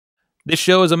This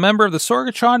show is a member of the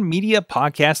Sorgatron Media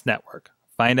Podcast Network.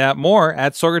 Find out more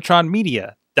at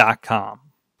sorgatronmedia.com.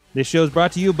 This show is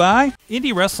brought to you by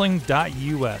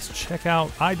IndyWrestling.us. Check out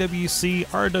IWC,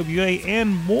 RWA,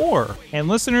 and more. And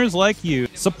listeners like you,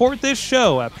 support this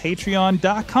show at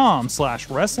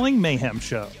patreon.com/Wrestling Mayhem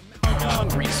Show.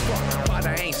 Hungry as fuck, but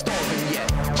I ain't starving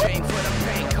yet. Paying for the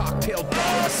pain, cocktail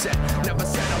bar set. Never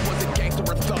said I was a gangster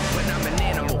or thug, but I'm an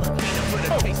animal. Feeding for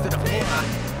the taste of the fly.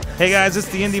 Hey guys, it's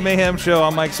the Indy Mayhem Show.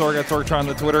 I'm Mike Sorg at Sorgatron on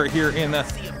the Twitter here in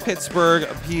Pittsburgh,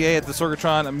 PA at the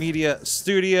Sorgatron Media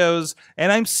Studios.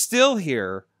 And I'm still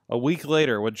here a week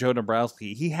later with Joe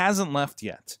Dombrowski. He hasn't left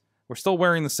yet. We're still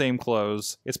wearing the same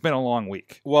clothes. It's been a long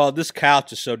week. Well, this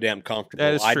couch is so damn comfortable.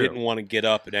 That is I true. didn't want to get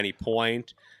up at any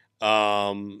point.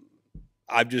 I've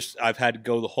had to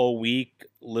go the whole week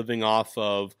living off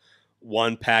of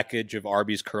one package of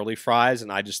Arby's curly fries,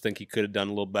 and I just think he could have done a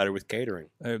little better with catering.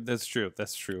 That's true.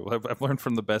 That's true. I've learned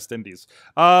from the best indies.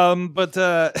 But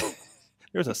there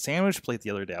was a sandwich plate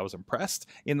the other day. I was impressed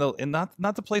in not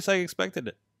the place I expected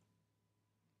it.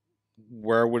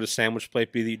 Where would a sandwich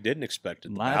plate be that you didn't expect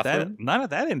it? Not at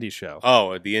that indie show.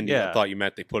 Oh, at the Indy. Yeah. I thought you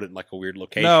meant they put it in like a weird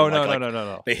location.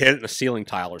 No. They hit it in a ceiling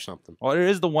tile or something. Well, it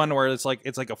is the one where it's like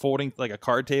a folding, like a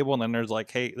card table, and then there's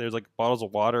like bottles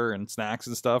of water and snacks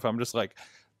and stuff. I'm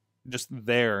just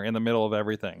there in the middle of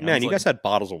everything. Man, you guys had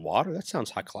bottles of water? That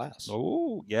sounds high class.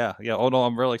 Oh, yeah. Oh, no,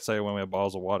 I'm really excited when we have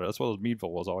bottles of water. That's what those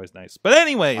Meadville was always nice. But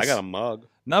anyways. I got a mug.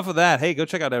 Enough of that. Hey, go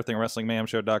check out everything at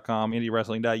WrestlingMayhemShow.com,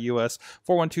 IndyWrestling.us,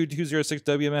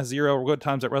 412-206-WMS0, or good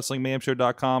times at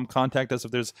WrestlingMayhemShow.com. Contact us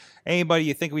if there's anybody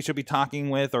you think we should be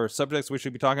talking with or subjects we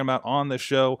should be talking about on the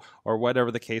show or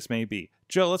whatever the case may be.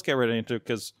 Joe, let's get right into it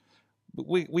because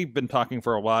we've been talking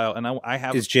for a while, and I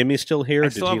have. Is Jimmy still here? I Or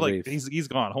still did have he leave? he's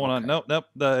gone. Hold on, nope.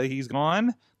 He's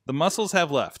gone. The muscles have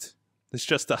left. It's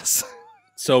just us.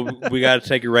 So we got to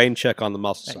take a rain check on the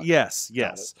muscle side. Yes.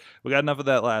 We got enough of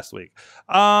that last week.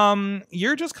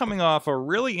 You're just coming off a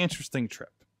really interesting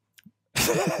trip.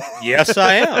 Yes,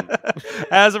 I am.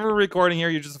 As of we're recording here,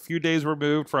 you're just a few days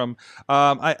removed from.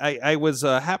 I was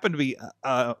happened to be.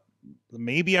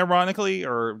 Maybe ironically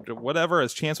or whatever,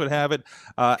 as chance would have it.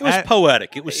 It was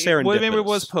poetic. It was serendipitous. Maybe it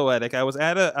was poetic. I was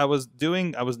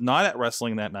not at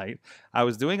wrestling that night. I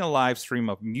was doing a live stream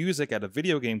of music at a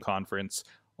video game conference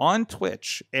on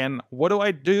Twitch. And what do I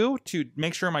do to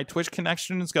make sure my Twitch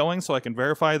connection is going so I can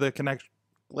verify the connection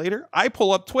later? I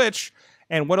pull up Twitch,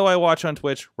 and what do I watch on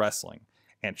Twitch? Wrestling.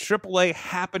 And AAA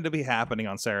happened to be happening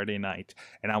on Saturday night.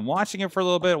 And I'm watching it for a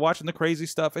little bit, watching the crazy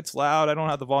stuff. It's loud. I don't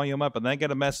have the volume up. And then I get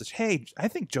a message, hey, I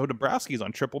think Joe Dombrowski is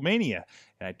on TripleMania.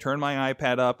 And I turn my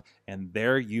iPad up, and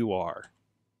there you are.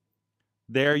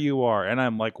 There you are. And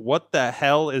I'm like, what the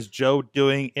hell is Joe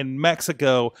doing in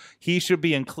Mexico? He should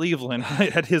be in Cleveland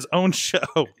at his own show.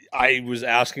 I was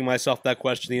asking myself that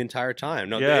question the entire time.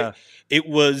 No, yeah. It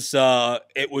was a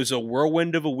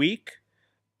whirlwind of a week.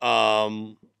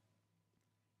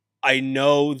 I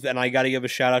know that I got to give a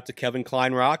shout out to Kevin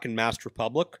Kleinrock and Master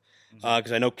Republic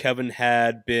because I know Kevin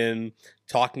had been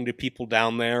talking to people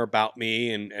down there about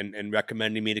me and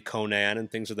recommending me to Conan and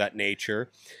things of that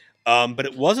nature. But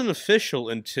it wasn't official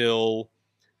until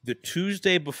the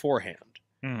Tuesday beforehand.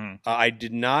 Mm-hmm. I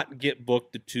did not get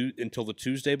booked until the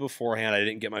Tuesday beforehand. I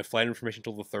didn't get my flight information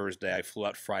until the Thursday. I flew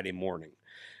out Friday morning.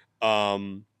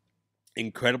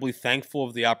 Incredibly thankful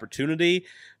of the opportunity.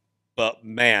 But,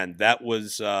 man, that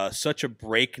was such a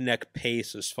breakneck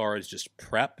pace as far as just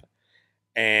prep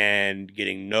and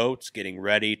getting notes, getting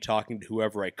ready, talking to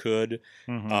whoever I could.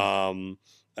 Mm-hmm.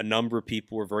 A number of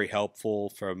people were very helpful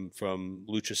from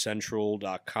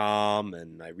luchacentral.com,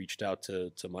 and I reached out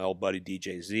to my old buddy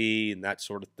DJ Z and that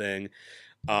sort of thing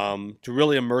to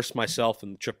really immerse myself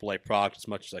in the AAA product as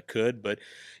much as I could. But,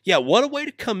 yeah, what a way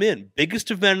to come in. Biggest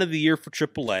event of the year for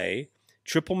AAA.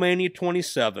 TripleMania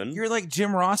 27. You're like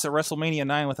Jim Ross at WrestleMania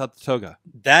 9 without the toga.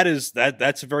 That's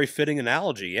a very fitting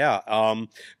analogy, yeah.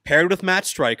 Paired with Matt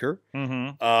Stryker,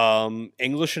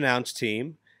 English announce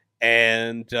team,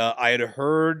 and I had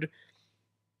heard,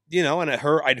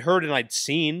 I'd heard and I'd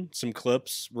seen some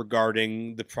clips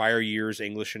regarding the prior year's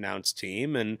English announce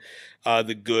team and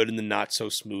the good and the not so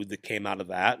smooth that came out of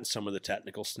that and some of the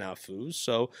technical snafus.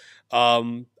 So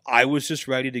I was just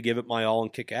ready to give it my all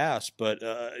and kick ass. But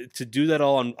to do that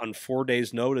all on 4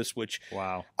 days' notice, which,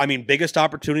 wow, I mean, biggest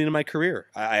opportunity in my career,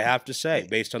 I have to say,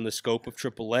 based on the scope of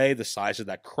AAA, the size of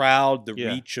that crowd, the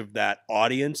reach of that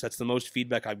audience. That's the most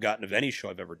feedback I've gotten of any show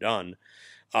I've ever done.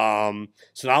 So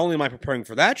not only am I preparing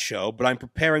for that show, but I'm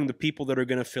preparing the people that are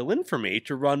going to fill in for me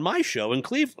to run my show in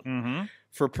Cleveland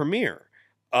for premiere.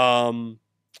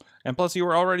 And plus, you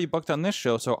were already booked on this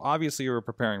show, so obviously you were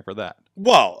preparing for that.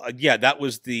 Well, yeah, that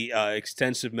was the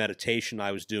extensive meditation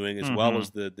I was doing, as well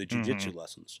as the jiu-jitsu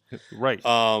lessons. Right.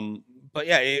 But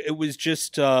yeah, it was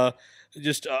just a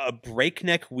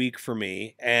breakneck week for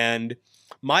me. And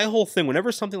my whole thing,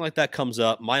 whenever something like that comes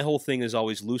up, my whole thing is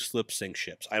always loose lips sink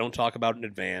ships. I don't talk about it in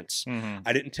advance.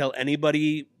 I didn't tell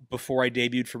anybody before I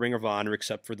debuted for Ring of Honor,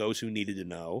 except for those who needed to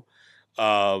know.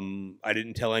 I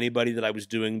didn't tell anybody that I was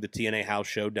doing the TNA house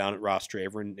show down at Ross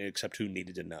Draver, except who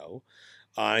needed to know.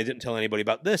 I didn't tell anybody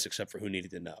about this except for who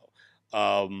needed to know.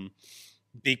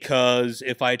 Because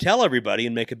if I tell everybody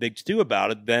and make a big to-do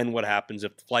about it, then what happens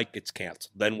if the flight gets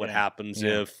canceled? Then what happens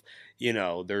if,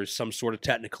 there's some sort of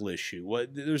technical issue?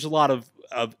 There's a lot of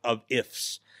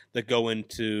ifs that go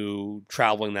into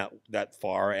traveling that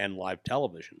far and live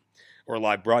television, or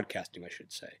live broadcasting, I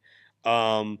should say.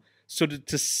 So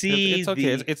to see it's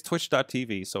okay. It's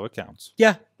Twitch.tv, so it counts.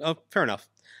 Yeah, fair enough.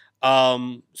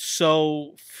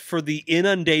 So for the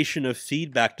inundation of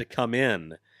feedback to come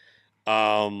in,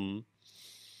 the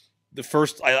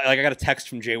first I got a text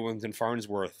from Jay Wellington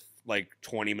Farnsworth like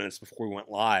 20 minutes before we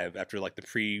went live, after like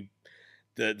the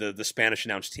Spanish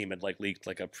announce team had like leaked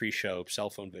like a pre-show cell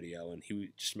phone video, and he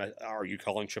just "Are you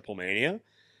calling TripleMania?"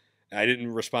 I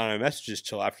didn't respond to my messages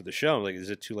till after the show. I'm like, is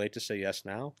it too late to say yes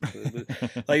now? The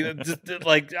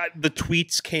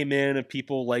tweets came in of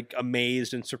people like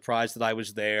amazed and surprised that I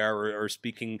was there, or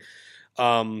speaking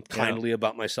kindly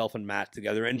about myself and Matt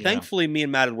together. And thankfully, me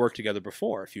and Matt had worked together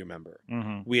before, if you remember.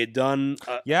 We had done...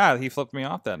 he flipped me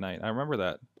off that night. I remember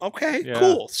that. Okay,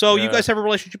 cool. So you guys have a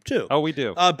relationship too. Oh, we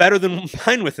do. Better than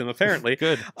mine with him, apparently.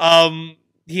 Good.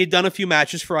 He had done a few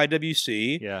matches for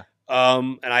IWC. Yeah.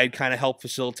 And I had kind of helped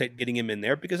facilitate getting him in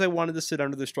there because I wanted to sit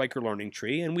under the Stryker learning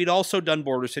tree. And we'd also done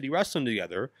Border City Wrestling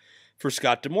together for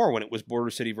Scott D'Amore when it was Border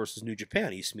City versus New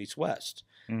Japan, East meets West.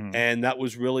 And that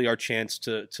was really our chance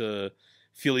to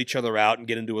feel each other out and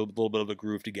get into a little bit of a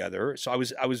groove together. So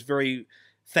I was very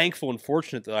thankful and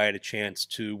fortunate that I had a chance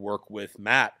to work with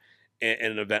Matt in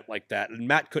an event like that. And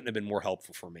Matt couldn't have been more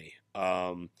helpful for me.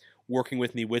 Working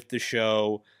with me with the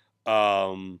show,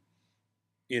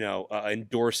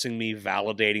 endorsing me,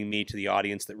 validating me to the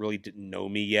audience that really didn't know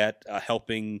me yet,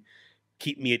 helping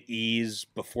keep me at ease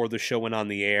before the show went on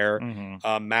the air.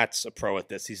 Matt's a pro at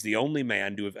this. He's the only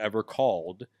man to have ever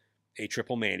called a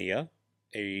TripleMania,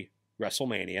 a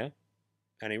WrestleMania,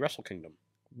 and a Wrestle Kingdom.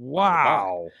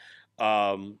 Wow.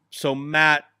 So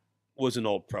Matt was an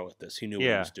old pro at this. He knew what he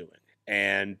was doing.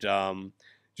 And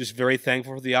just very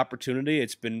thankful for the opportunity.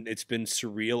 It's been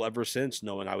surreal ever since,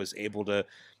 knowing I was able to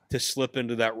slip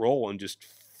into that role and just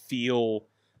feel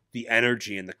the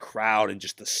energy and the crowd and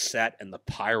just the set and the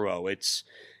pyro. It's,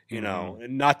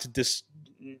 not to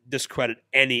discredit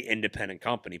any independent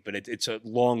company, but it's a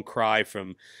long cry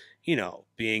from,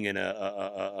 being in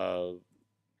a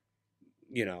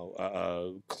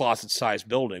closet-sized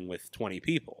building with 20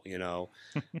 people,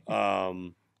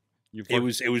 It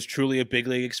was truly a big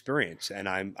league experience, and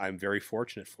I'm very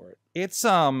fortunate for it. It's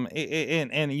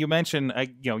and you mentioned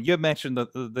you mentioned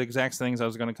the exact things I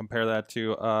was going to compare that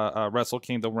to Wrestle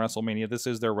Kingdom, WrestleMania. This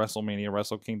is their WrestleMania,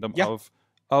 Wrestle Kingdom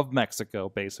of Mexico,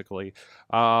 basically.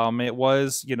 It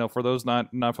was, for those not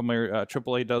familiar,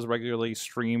 AAA does regularly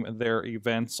stream their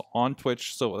events on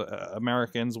Twitch, so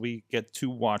Americans, we get to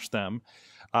watch them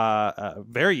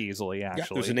very easily,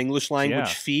 actually. There's an English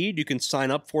language feed you can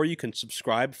sign up for, you can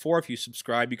subscribe for. If you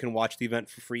subscribe, you can watch the event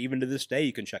for free. Even to this day,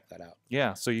 you can check that out.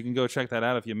 Yeah, so you can go check that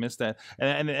out if you missed that.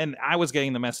 And I was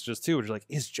getting the messages too, which are like,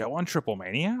 is Joe on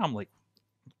TripleMania? I'm like,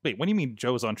 wait, what do you mean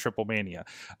Joe's on TripleMania?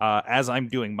 As I'm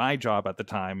doing my job at the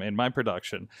time in my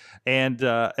production, and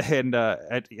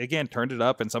again turned it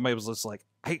up, and somebody was just like,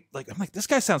 I'm like, this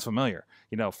guy sounds familiar,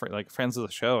 for like friends of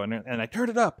the show, and I turned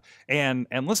it up and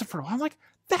listened for a while. I'm like,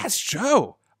 that's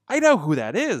Joe. I know who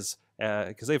that is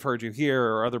because they've heard you here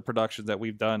or other productions that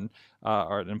we've done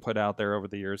and put out there over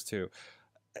the years too.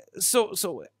 So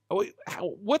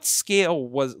what scale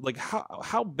was, like,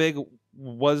 how big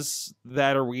was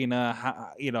that arena?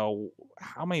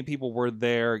 How many people were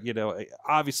there?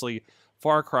 Obviously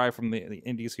far cry from the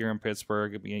indies here in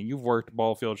Pittsburgh. You've worked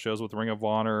ball field shows with Ring of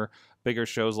Honor, bigger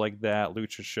shows like that,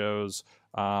 lucha shows.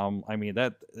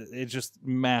 That it's just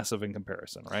massive in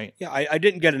comparison, right? Yeah, I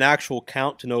didn't get an actual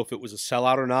count to know if it was a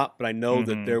sellout or not, but I know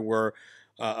that there were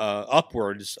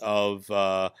upwards of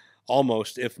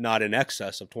almost, if not in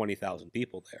excess of 20,000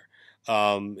 people there.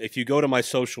 If you go to my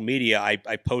social media,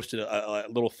 I posted a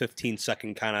little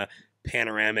 15-second kind of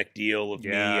panoramic deal of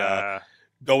me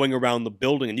going around the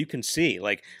building, and you can see,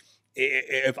 like,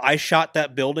 if I shot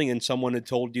that building and someone had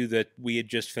told you that we had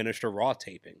just finished a Raw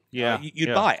taping,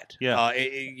 you'd buy it. Yeah.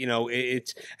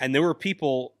 It's and there were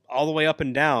people all the way up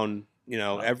and down.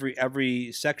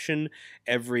 Every section,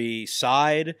 every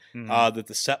side that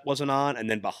the set wasn't on, and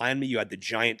then behind me you had the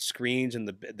giant screens and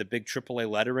the big AAA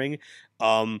lettering.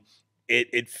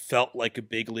 It felt like a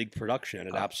big league production, and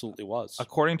it absolutely was.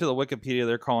 According to the Wikipedia,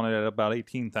 they're calling it at about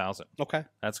 18,000. Okay,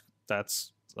 that's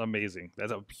amazing.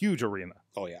 That's a huge arena.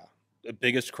 Oh yeah, the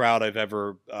biggest crowd I've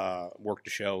ever worked a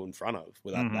show in front of,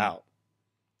 without a doubt.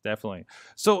 Definitely.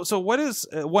 So what is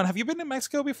one? Have you been to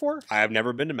Mexico before? I have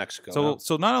never been to Mexico.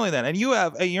 So not only that, and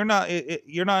you're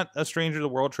not a stranger to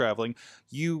world traveling.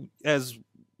 You, as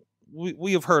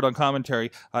we have heard on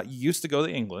commentary, you used to go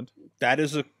to England. That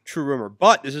is a true rumor,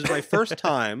 but this is my first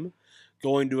time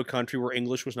going to a country where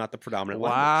English was not the predominant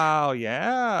language. Wow.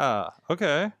 Yeah.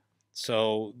 Okay.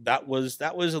 So that was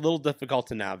a little difficult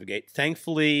to navigate.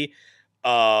 Thankfully,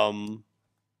 a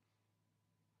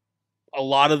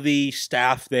lot of the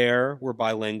staff there were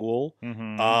bilingual.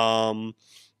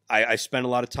 I spent a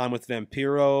lot of time with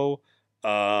Vampiro.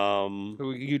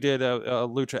 Who you did a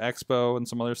Lucha Expo and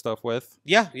some other stuff with.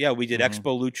 Yeah, we did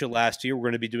Expo Lucha last year. We're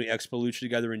going to be doing Expo Lucha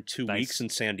together in 2 weeks in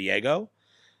San Diego.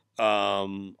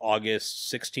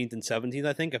 August 16th and 17th,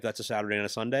 I think, if that's a Saturday and a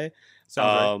Sunday.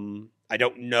 Sounds right. I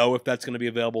don't know if that's going to be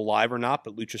available live or not,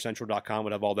 but luchacentral.com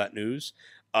would have all that news.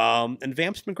 And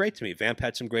Vamp's been great to me. Vamp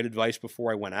had some great advice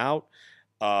before I went out.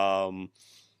 I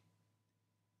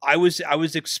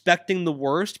was expecting the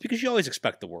worst, because you always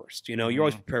expect the worst. You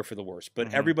always prepare for the worst.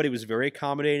 But everybody was very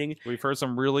accommodating. We've heard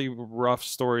some really rough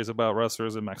stories about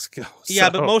wrestlers in Mexico. Yeah,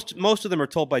 but most of them are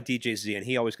told by DJ Z, and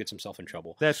he always gets himself in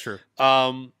trouble. That's true.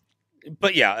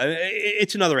 But yeah,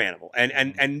 it's another animal.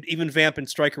 And even Vamp and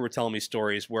Stryker were telling me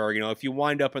stories where, if you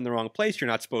wind up in the wrong place you're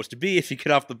not supposed to be, if you get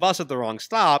off the bus at the wrong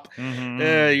stop,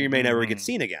 you may never get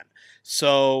seen again.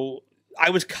 So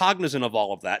I was cognizant of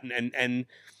all of that, and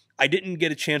I didn't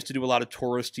get a chance to do a lot of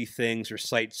touristy things or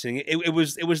sightseeing. It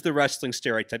was the wrestling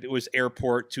stereotype. It was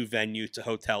airport to venue to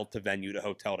hotel to venue to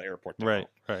hotel to airport to right.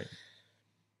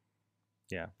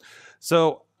 Yeah.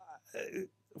 So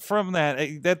from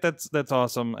that's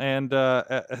awesome. And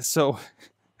so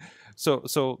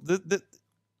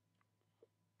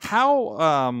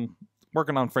how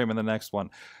working on framing the next one.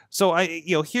 So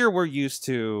here we're used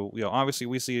to, obviously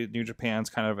we see New Japan's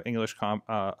kind of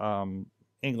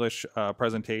English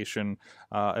presentation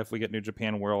if we get New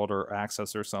Japan World or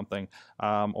Access or something,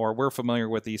 or we're familiar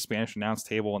with the Spanish announce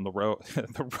table and the row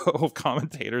of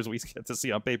commentators we get to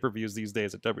see on pay-per-views these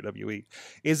days at WWE.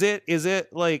 Is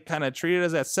it like kind of treated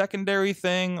as that secondary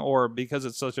thing, or because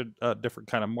it's such a different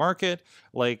kind of market?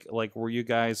 Like were you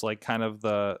guys like kind of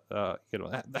the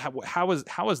how is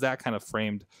that kind of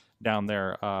framed down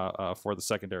there for the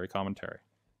secondary commentary?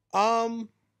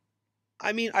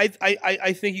 I mean,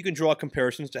 I think you can draw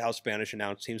comparisons to how Spanish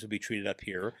announce teams would be treated up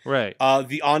here. Right.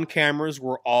 The on-cameras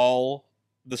were all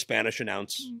the Spanish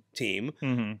announce team,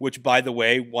 which, by the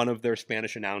way, one of their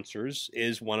Spanish announcers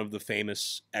is one of the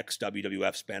famous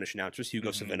ex-WWF Spanish announcers,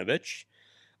 Hugo Savinovich,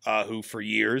 who for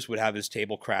years would have his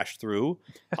table crash through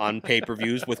on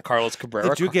pay-per-views with Carlos Cabrera.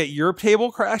 Did you get your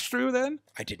table crashed through then?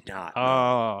 I did not.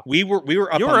 Oh. We were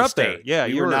up you on were the up stage. there. Yeah,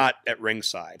 we were not at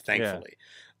ringside, thankfully. Yeah.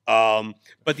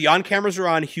 But the on-cameras are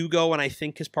on Hugo, and I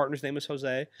think his partner's name is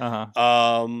Jose.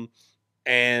 I'm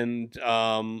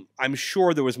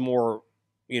sure there was more,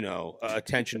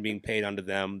 attention being paid onto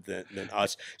them than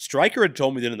us. Stryker had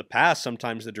told me that in the past,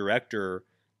 sometimes the director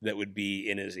that would be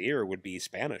in his ear would be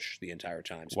Spanish the entire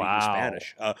time, speaking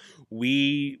Spanish.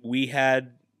 We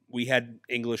had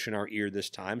English in our ear this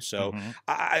time, so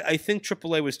I think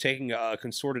AAA was taking a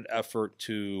concerted effort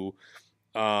to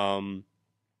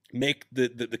make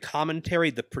the commentary,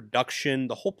 the production,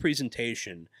 the whole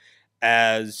presentation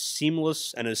as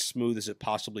seamless and as smooth as it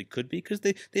possibly could be, because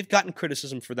they've gotten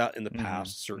criticism for that in the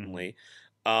past, certainly.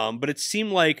 But it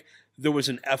seemed like there was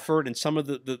an effort, and some of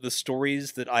the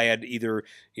stories that I had either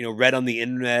read on the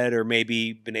internet or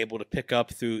maybe been able to pick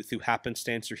up through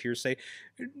happenstance or hearsay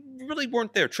really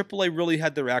weren't there. AAA really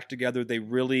had their act together. They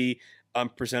really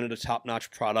presented a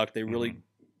top-notch product. They really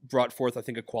brought forth, I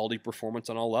think, a quality performance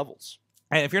on all levels.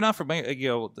 And if you're not familiar, if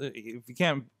you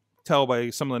can't tell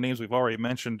by some of the names we've already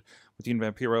mentioned with Dean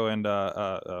Vampiro and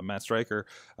Matt Stryker,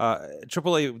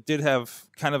 AAA did have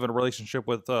kind of a relationship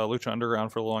with Lucha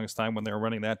Underground for the longest time when they were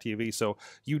running that TV. So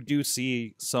you do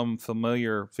see some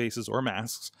familiar faces or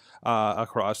masks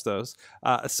across those.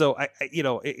 So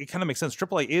it kind of makes sense.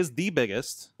 AAA is the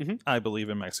biggest, I believe,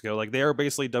 in Mexico. Like they are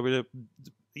basically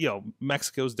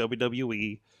Mexico's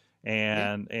WWE.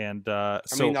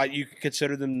 So you could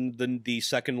consider them the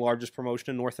second largest promotion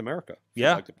in North America.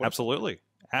 Yeah, absolutely.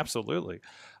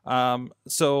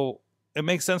 So it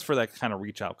makes sense for that kind of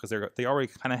reach out because they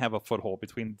already kind of have a foothold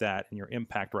between that and your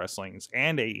Impact Wrestlings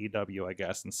and AEW, I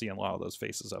guess, and seeing a lot of those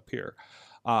faces up here.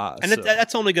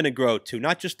 That's only going to grow too,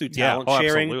 not just through talent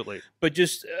sharing, absolutely. but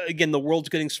just again, the world's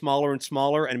getting smaller and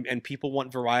smaller, and people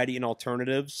want variety and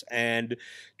alternatives. And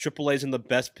AAA is in the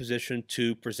best position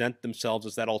to present themselves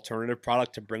as that alternative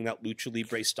product to bring that lucha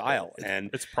libre style.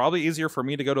 It's probably easier for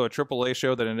me to go to a AAA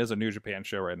show than it is a New Japan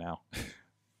show right now.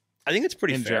 I think it's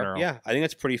pretty fair. General. Yeah, I think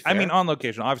it's pretty fair. I mean, on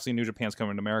location. Obviously, New Japan's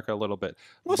coming to America a little bit.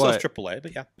 Well, so it's AAA,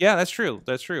 but yeah. Yeah, that's true.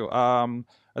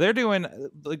 They're doing,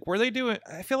 were they doing,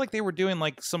 I feel like they were doing,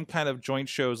 some kind of joint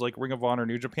shows like Ring of Honor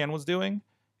New Japan was doing,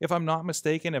 if I'm not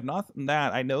mistaken. If not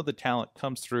that, I know the talent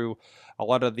comes through a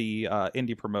lot of the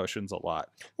indie promotions a lot.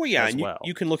 Well, yeah, and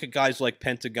you can look at guys like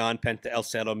Pentagon, Penta El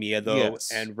Cero Miedo,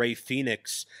 and Rey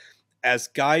Fenix as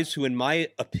guys who, in my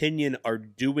opinion, are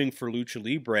doing for Lucha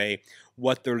Libre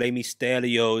what the Rey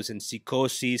Misterios and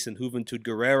Psicosis and Juventud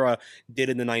Guerrera did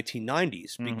in the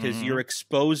 1990s, because you're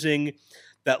exposing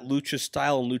that lucha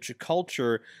style and lucha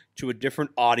culture to a different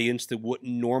audience that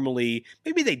wouldn't normally,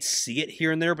 maybe they'd see it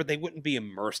here and there, but they wouldn't be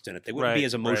immersed in it. They wouldn't be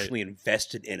as emotionally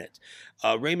invested in it.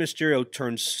 Rey Mysterio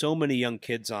turns so many young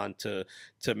kids on to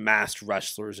masked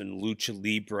wrestlers and lucha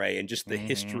libre and just the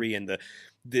history and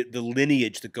the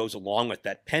lineage that goes along with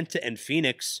that. Penta and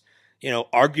Phoenix,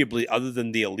 arguably, other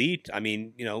than the Elite, I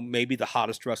mean, maybe the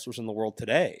hottest wrestlers in the world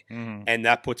today. And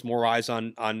that puts more eyes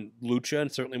on Lucha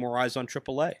and certainly more eyes on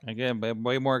AAA. Again,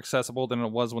 way more accessible than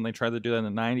it was when they tried to do that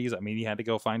in the 90s. I mean, you had to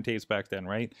go find tapes back then,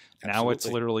 right? Absolutely. Now it's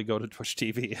literally go to Twitch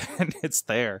TV and it's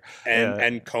there.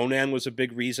 And Conan was a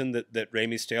big reason that Rey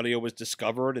Mysterio was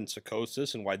discovered in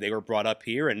Psicosis and why they were brought up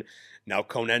here. And now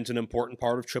Conan's an important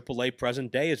part of AAA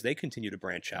present day as they continue to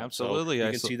branch out. Absolutely. So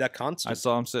you can see that constant. I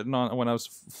saw him sitting on, when I was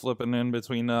flipping in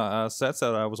between sets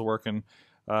that I was working,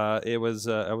 I was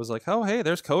like, oh, hey,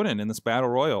 there's Conan in this battle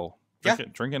royal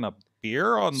drinking a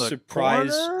beer on the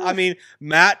surprise corner? I mean,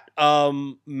 Matt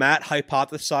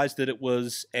hypothesized that it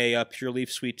was a Pure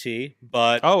Leaf sweet tea,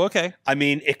 but okay, I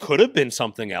mean, it could have been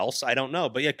something else, I don't know,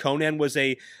 but yeah, Conan was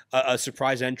a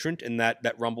surprise entrant in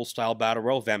that Rumble style battle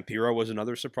royal. Vampiro was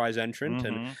another surprise entrant,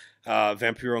 and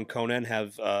Vampiro and Conan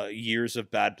have years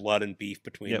of bad blood and beef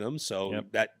between them, so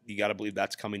that you got to believe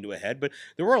that's coming to a head. But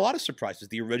there were a lot of surprises.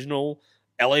 The original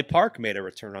LA Park made a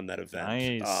return on that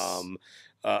event. Nice.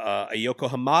 Ayoko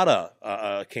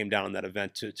Hamada came down on that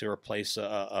event to replace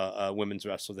a women's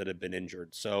wrestler that had been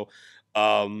injured. So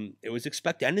it was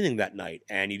expect anything that night,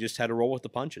 and you just had to roll with the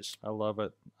punches. I love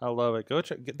it.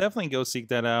 Definitely go seek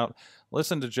that out.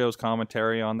 Listen to Joe's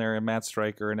commentary on there and Matt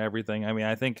Stryker and everything. I mean,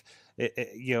 I think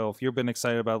if you've been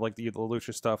excited about the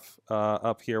Lucha stuff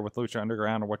up here with Lucha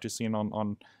Underground or what you've seen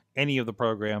on any of the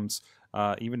programs,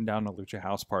 even down to Lucha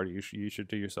House Party, you should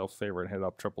do yourself a favor and hit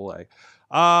up AAA.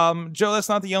 Joe, that's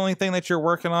not the only thing that you're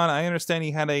working on. I understand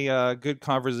you had a good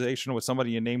conversation with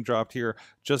somebody you name dropped here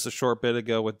just a short bit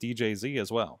ago with DJ Z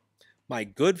as well. My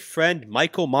good friend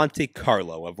Michael Monte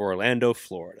Carlo of Orlando,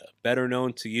 Florida, better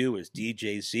known to you as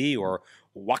DJ Z or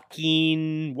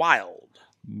Joaquin Wilde.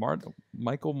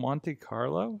 Michael Monte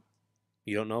Carlo?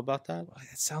 You don't know about that?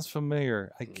 It sounds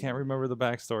familiar. I can't remember the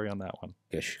backstory on that one.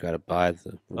 Guess you got to buy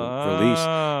the release.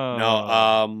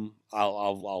 No,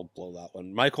 I'll blow that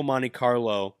one. Michael Monte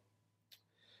Carlo.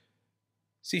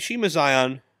 See, Shima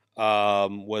Zion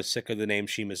was sick of the name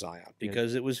Shima Zion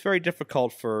because it was very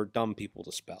difficult for dumb people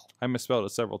to spell. I misspelled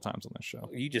it several times on this show.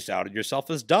 You just outed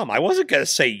yourself as dumb. I wasn't going to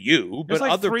say you, but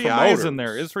There's other three promoters. eyes in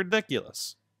there. It's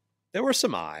ridiculous. There were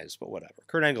some eyes, but whatever.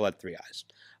 Kurt Angle had 3 eyes.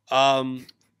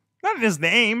 Not in his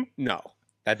name. No,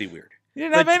 that'd be weird. He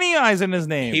didn't have any eyes in his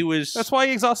name. That's why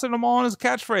he exhausted them all in his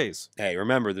catchphrase. Hey,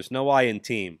 remember, there's no I in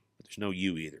team, but there's no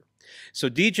you either. So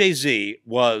DJ Z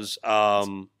was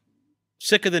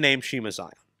sick of the name Shima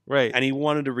Zion. Right. And he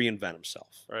wanted to reinvent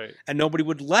himself. Right. And nobody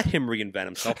would let him reinvent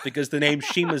himself because the name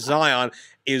Shima Zion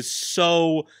is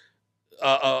so,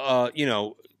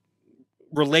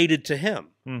 related to him.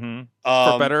 Mm-hmm.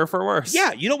 For better or for worse.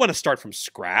 Yeah, you don't want to start from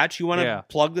scratch. You want to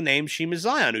plug the name Shima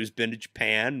Zion, who's been to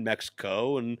Japan,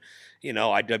 Mexico, and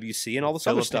IWC and all this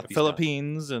other stuff.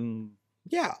 Philippines and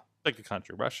like a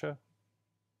country, Russia.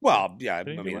 Well, yeah, I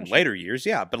mean, in later years,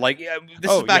 but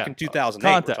this is back in 2008.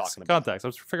 Context, we're talking about. Context. I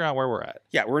was figuring out where we're at.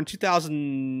 Yeah, we're in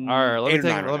 2000. All right,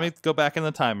 let me go back in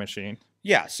the time machine.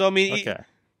 Yeah, so I mean,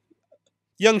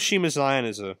 young Shima Zion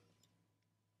is a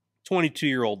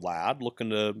 22-year-old lad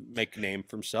looking to make a name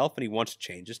for himself, and he wants to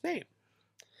change his name.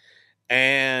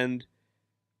 And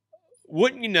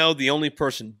wouldn't you know, the only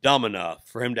person dumb enough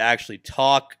for him to actually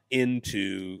talk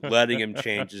into letting him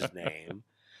change his name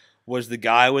was the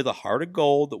guy with a heart of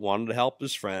gold that wanted to help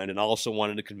his friend and also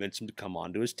wanted to convince him to come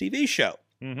on to his TV show.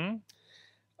 That'll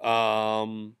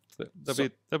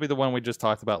be the one we just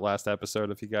talked about last episode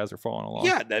if you guys are following along.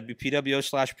 Yeah, that'd be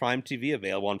PWO/Prime TV,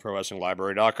 available on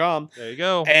ProWrestlingLibrary.com. There you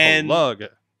go. And plug.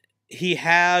 He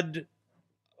gave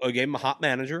him a hot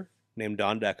manager named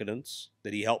Don Decadence,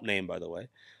 that he helped name, by the way.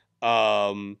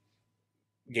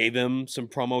 Gave him some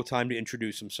promo time to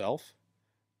introduce himself.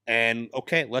 And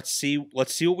okay, let's see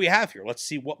what we have here. Let's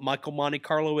see what Michael Monte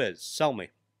Carlo is. Sell me.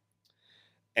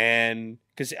 And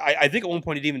because I think at one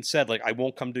point he even said, like, I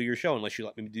won't come to your show unless you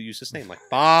let me use this name. Like,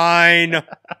 fine.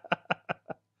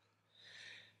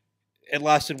 It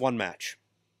lasted one match.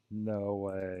 No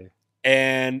way.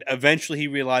 And eventually he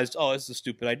realized, oh, this is a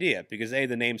stupid idea because A,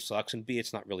 the name sucks, and B,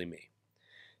 it's not really me.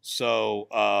 So,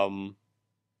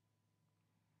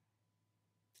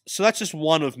 so that's just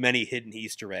one of many hidden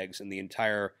Easter eggs in the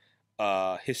entire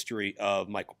history of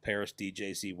Michael Paris,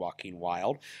 DJZ, Joaquin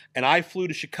Wilde. And I flew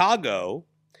to Chicago,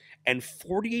 and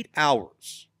 48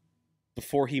 hours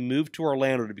before he moved to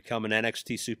Orlando to become an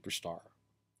NXT superstar,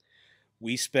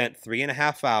 we spent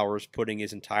 3.5 hours putting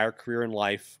his entire career and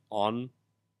life on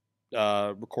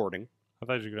recording. I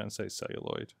thought you were going to say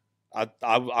celluloid. I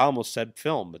almost said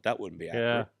film, but that wouldn't be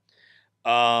accurate.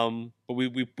 Yeah. But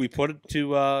we put it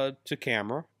to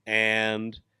camera,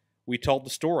 and we told the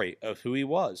story of who he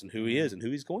was and who he is and who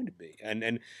he's going to be.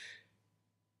 And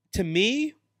to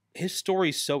me, his story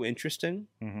is so interesting.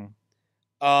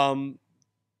 The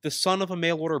son of a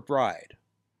mail order bride.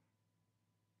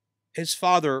 His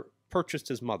father purchased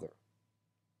his mother.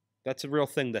 That's a real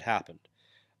thing that happened.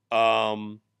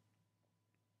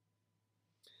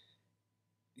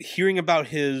 Hearing about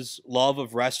his love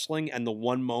of wrestling and the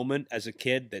one moment as a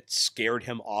kid that scared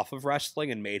him off of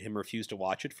wrestling and made him refuse to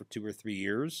watch it for 2 or 3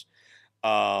 years.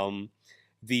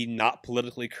 The not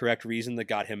politically correct reason that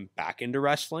got him back into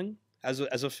wrestling as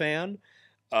a fan.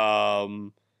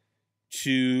 To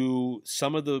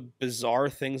some of the bizarre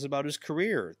things about his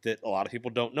career that a lot of people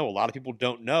don't know. A lot of people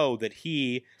don't know that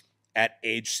he, at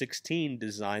age 16,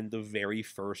 designed the very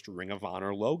first Ring of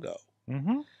Honor logo.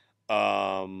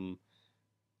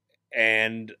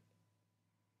 And,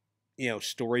 you know,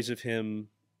 stories of him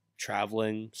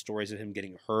traveling, stories of him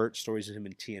getting hurt, stories of him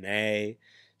in TNA,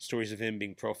 stories of him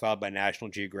being profiled by National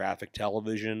Geographic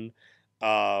Television,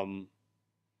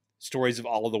 stories of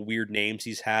all of the weird names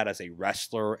he's had as a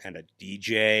wrestler and a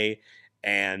DJ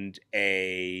and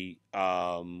a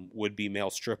would-be male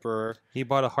stripper. He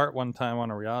bought a heart one time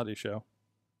on a reality show.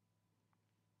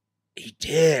 He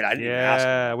did. I didn't even ask him.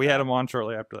 Yeah, we had him on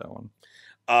shortly after that one.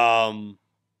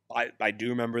 I do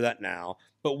remember that now.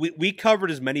 But we covered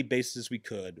as many bases as we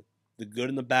could. The good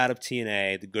and the bad of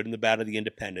TNA, the good and the bad of the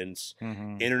independents,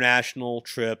 international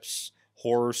trips,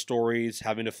 horror stories,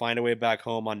 having to find a way back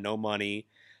home on no money.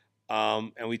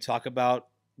 And we talk about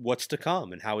what's to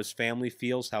come and how his family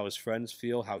feels, how his friends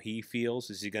feel, how he feels.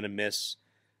 Is he going to miss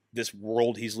this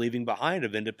world he's leaving behind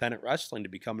of independent wrestling to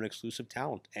become an exclusive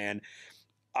talent? And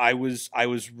I was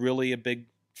really a big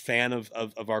fan of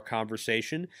our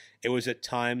conversation. It was at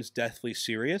times deathly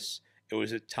serious. It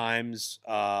was at times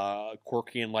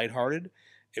quirky and lighthearted.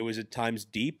 It was at times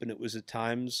deep, and it was at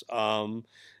times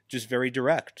just very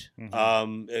direct. We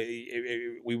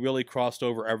really crossed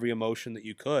over every emotion that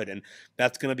you could, and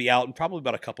that's going to be out in probably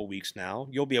about a couple weeks now.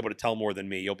 You'll be able to tell more than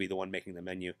me. You'll be the one making the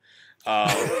menu.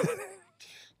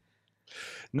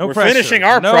 We're finishing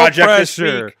our project this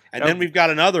week, and then we've got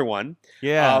another one.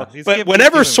 Yeah. But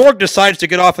whenever Sorg decides to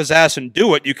get off his ass and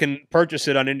do it, you can purchase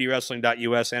it on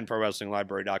IndieWrestling.us and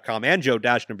ProWrestlingLibrary.com and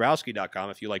Joe-Dombrowski.com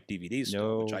if you like DVDs,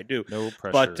 still, which I do. No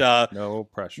pressure. But no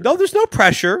pressure. No, there's no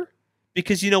pressure.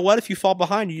 Because you know what? If you fall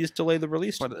behind, you just delay the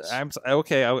release. I'll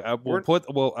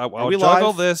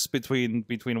juggle this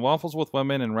between Waffles with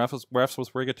Women and refs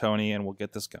with Rigatoni, and we'll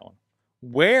get this going.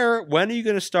 When are you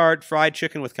going to start Fried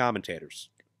Chicken with commentators?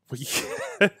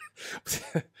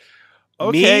 Okay,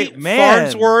 me,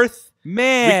 man. Farnsworth.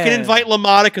 Man, we can invite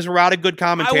LaMotta because we're out of good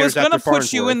commentators. I was going to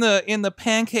put you in the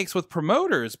pancakes with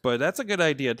promoters, but that's a good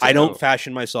idea too. I don't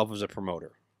fashion myself as a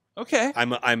promoter. Okay.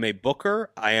 I'm a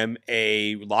booker. I am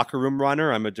a locker room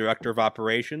runner. I'm a director of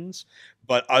operations.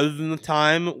 But other than the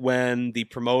time when the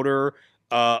promoter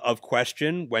of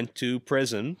Question went to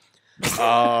prison,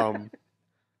 I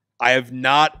have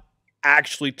not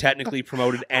actually technically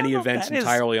promoted any events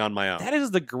entirely on my own. That is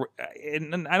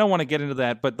and I don't want to get into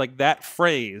that, but like that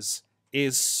phrase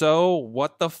is so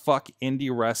what the fuck indie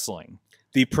wrestling.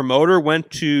 The promoter went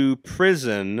to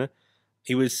prison.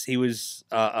 He was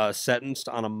sentenced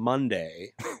on a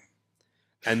Monday,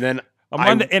 And then A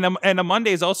Monday and a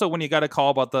Monday is also when you got to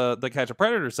call about the Catch a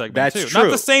Predator segment. That's too. true.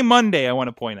 Not the same Monday. I want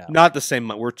to point out. Not the same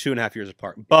month. We're 2.5 years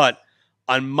apart. But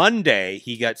on Monday,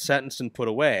 he got sentenced and put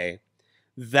away.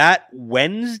 That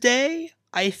Wednesday,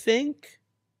 I think,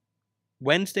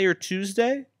 Wednesday or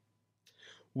Tuesday,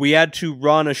 we had to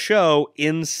run a show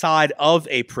inside of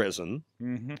a prison.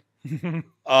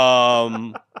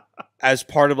 As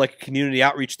part of like a community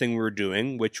outreach thing we were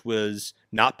doing, which was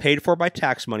not paid for by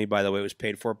tax money, by the way. It was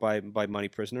paid for by money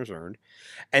prisoners earned.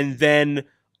 And then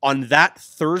on that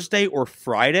Thursday or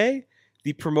Friday,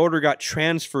 the promoter got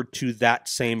transferred to that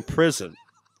same prison.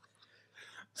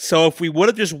 So if we would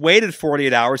have just waited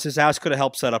 48 hours, his ass could have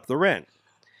helped set up the ring.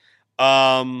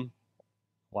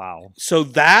 Wow. So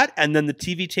that, and then the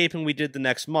TV taping we did the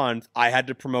next month, I had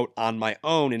to promote on my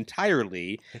own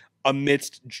entirely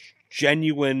amidst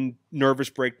genuine nervous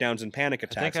breakdowns and panic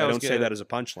attacks. I don't say that as a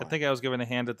punchline. I think I was given a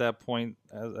hand at that point.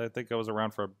 I think I was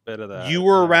around for a bit of that. You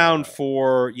were around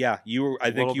for, you were.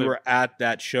 I think you were at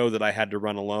that show that I had to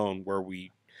run alone where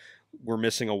we were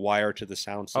missing a wire to the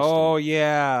sound system. Oh,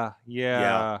 yeah.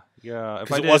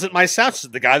 Because it wasn't my sound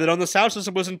system. The guy that owned the sound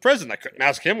system was in prison. I couldn't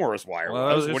ask him where his wire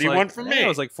was. What do you want from me? It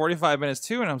was like 45 minutes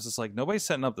too, and I was just like, nobody's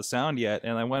setting up the sound yet.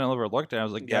 And I went over and looked, and I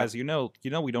was like, guys, you know,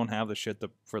 we don't have the shit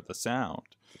for the sound.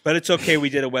 But it's okay. We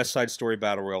did a West Side Story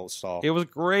Battle Royal assault. It was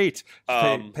great.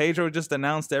 Pedro just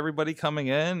announced everybody coming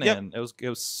in, and it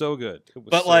was so good. It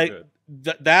was good.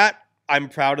 That I'm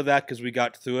proud of that because we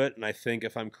got through it, and I think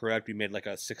if I'm correct, we made like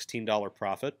a $16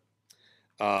 profit,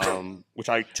 which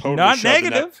I totally not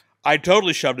negative. I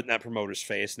totally shoved it in that promoter's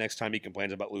face. Next time he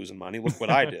complains about losing money, look what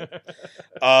I did.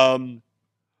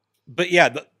 But yeah,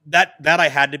 that I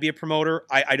had to be a promoter.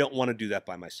 I don't want to do that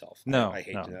by myself. No, I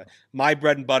hate that. My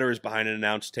bread and butter is behind an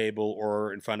announce table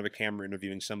or in front of a camera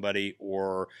interviewing somebody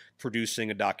or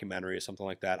producing a documentary or something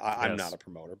like that. I'm not a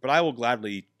promoter, but I will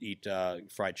gladly eat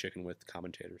fried chicken with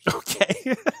commentators.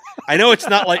 Okay. I know it's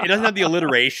not like, it doesn't have the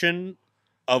alliteration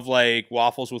of like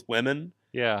waffles with women.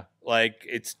 Yeah. Like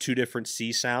it's two different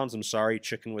C sounds. I'm sorry,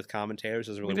 chicken with commentators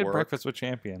doesn't really work. We did Breakfast with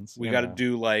Champions. We got to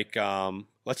do like,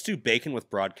 let's do bacon with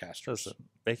broadcasters. Listen,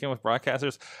 bacon with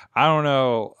broadcasters. I don't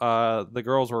know. The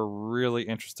girls were really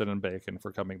interested in bacon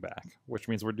for coming back, which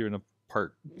means we're doing a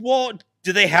part. Well,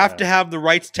 do they have to have the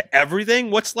rights to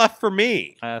everything? What's left for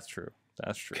me? That's true.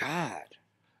 God.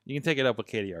 You can take it up with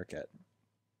Katie Arquette.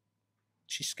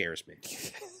 She scares me.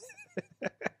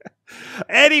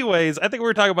 Anyways, I think we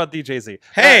were talking about DJZ.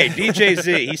 Hey,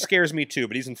 DJZ. He scares me too,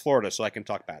 but he's in Florida, so I can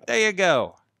talk bad about There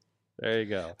you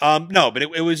go. No, but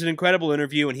it was an incredible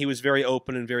interview, and he was very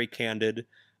open and very candid.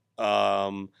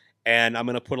 And I'm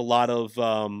going to put a lot of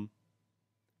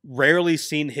rarely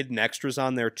seen hidden extras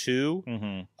on there too.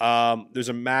 Mm-hmm. There's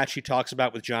a match he talks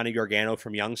about with Johnny Gargano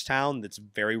from Youngstown that's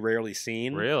very rarely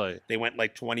seen. Really? They went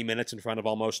like 20 minutes in front of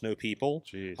almost no people.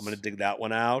 Jeez. I'm going to dig that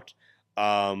one out.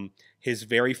 His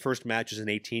very first match as an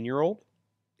 18-year-old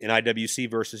in IWC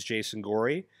versus Jason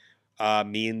Gorey.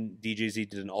 Me and DJZ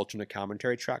did an alternate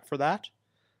commentary track for that.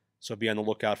 So be on the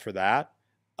lookout for that.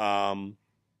 I'm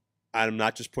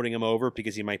not just putting him over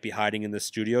because he might be hiding in the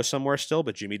studio somewhere still,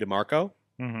 but Jimmy DeMarco.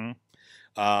 Mm-hmm.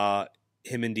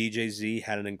 Him and DJZ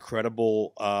had an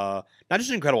incredible, not just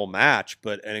an incredible match,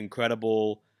 but an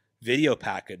incredible video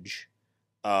package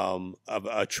of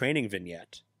a training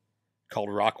vignette called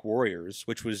Rock Warriors,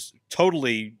 which was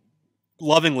totally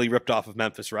lovingly ripped off of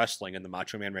Memphis Wrestling and the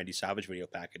Macho Man Randy Savage video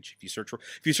package. If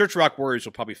you search Rock Warriors,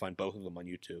 you'll probably find both of them on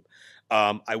YouTube.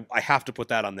 I have to put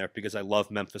that on there because I love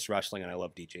Memphis Wrestling and I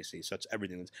love DJC. So it's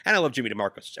everything and I love Jimmy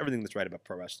DeMarco. It's everything that's right about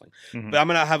pro wrestling. Mm-hmm. But I'm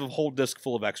gonna have a whole disc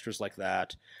full of extras like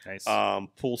that. Nice.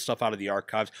 Pull stuff out of the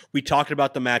archives. We talked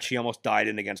about the match he almost died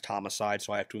in against Homicide,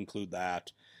 so I have to include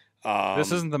that.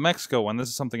 This isn't the Mexico one. This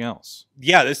is something else.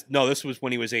 Yeah, this was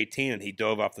when he was 18 and he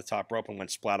dove off the top rope and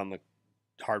went splat on the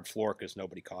hard floor because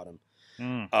nobody caught him.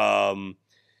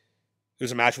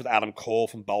 There's a match with Adam Cole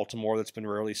from Baltimore that's been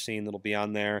rarely seen that'll be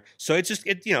on there. So it's just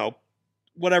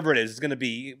whatever it is, it's going to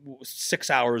be 6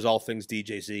 hours all things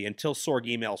DJZ until Sorg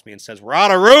emails me and says we're out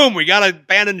of room. We got to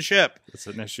abandon ship. That's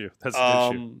an issue.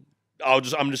 I'm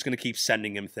just going to keep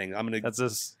sending him things. I'm going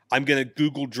to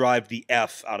Google Drive the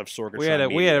F out of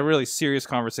Sorgatron. We had a really serious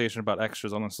conversation about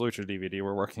extras on the Lucha DVD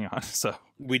we're working on. So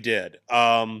we did.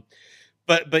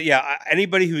 But yeah,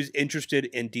 anybody who's interested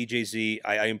in DJZ,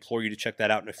 I implore you to check that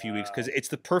out in a few weeks because it's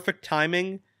the perfect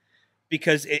timing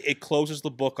because it closes the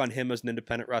book on him as an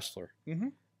independent wrestler. Mm-hmm.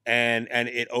 And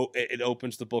it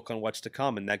opens the book on what's to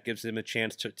come, and that gives him a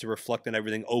chance to reflect on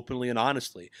everything openly and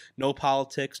honestly. No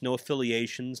politics, no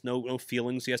affiliations, no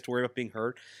feelings he has to worry about being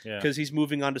hurt, because he's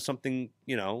moving on to something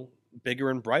bigger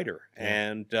and brighter. Yeah.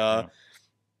 And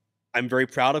I'm very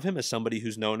proud of him as somebody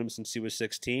who's known him since he was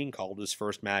 16, called his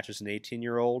first match as an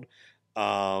 18-year-old.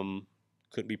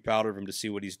 Couldn't be prouder of him to see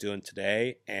what he's doing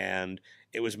today, and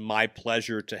it was my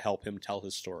pleasure to help him tell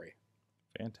his story.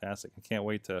 Fantastic. I can't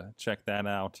wait to check that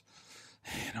out.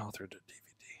 And all through the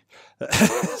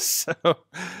DVD. So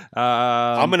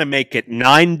I'm going to make it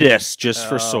 9 discs just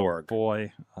for Sorg.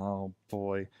 Oh,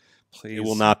 boy. Please. It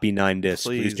will not be 9 discs.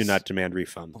 Please do not demand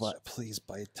refunds. Please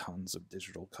buy tons of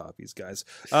digital copies, guys.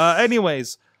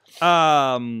 Anyways,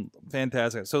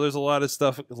 fantastic. So there's a lot of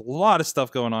stuff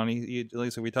going on.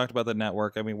 Lisa, we talked about the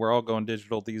network. I mean, we're all going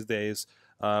digital these days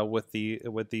with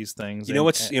these things. You know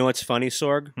what's funny,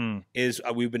 Sorg? Is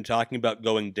we've been talking about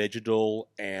going digital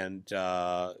and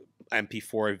MP4 and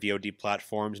VOD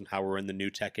platforms and how we're in the new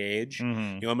tech age. You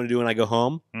know what I'm going to do when I go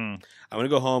home? I'm going to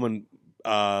go home and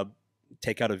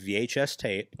take out a VHS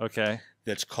tape. Okay.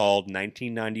 That's called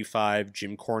 1995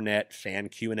 Jim Cornette Fan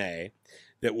Q&A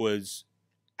that was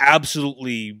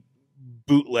absolutely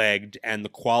bootlegged and the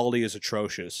quality is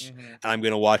atrocious. And I'm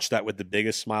going to watch that with the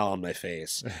biggest smile on my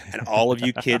face. And all of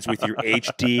you kids with your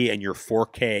HD and your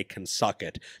 4K can suck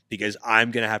it, because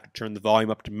I'm going to have to turn the volume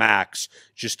up to max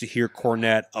just to hear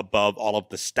Cornette above all of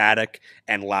the static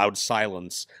and loud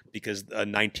silence, because a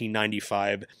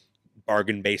 1995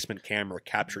 bargain basement camera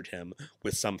captured him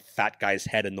with some fat guy's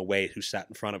head in the way who sat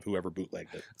in front of whoever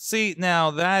bootlegged it. See,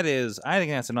 now I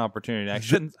think that's an opportunity. I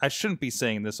shouldn't be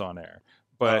saying this on air,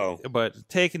 but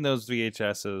taking those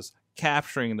VHSs,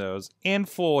 capturing those in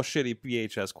full shitty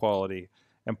VHS quality,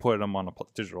 and putting them on a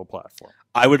digital platform.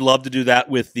 I would love to do that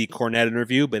with the Cornette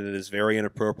interview, but it is very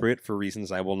inappropriate for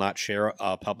reasons I will not share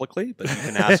publicly. But you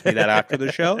can ask me that after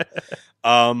the show.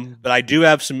 But I do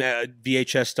have some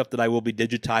VHS stuff that I will be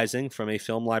digitizing from a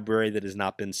film library that has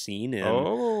not been seen in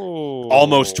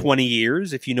almost 20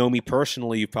 years. If you know me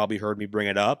personally, you've probably heard me bring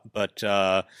it up. But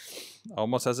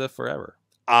almost as if forever.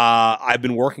 I've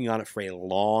been working on it for a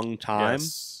long time,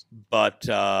 but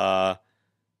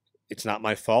it's not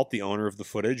my fault. The owner of the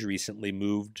footage recently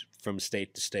moved from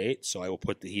state to state, so I will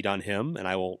put the heat on him, and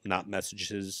I will not mention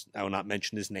his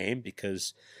name,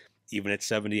 because even at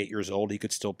 78 years old, he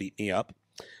could still beat me up.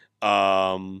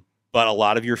 But a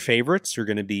lot of your favorites are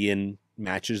going to be in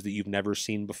matches that you've never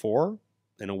seen before.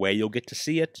 In a way, you'll get to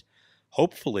see it.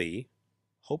 Hopefully,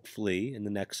 in the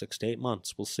next 6 to 8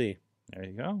 months, we'll see. There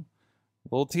you go. A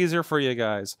little teaser for you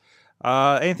guys.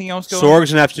 Anything else going on? Sorg's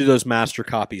going to have to do those master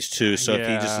copies too, so if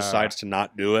he just decides to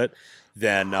not do it,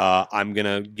 then I'm going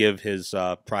to give his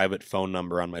private phone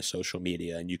number on my social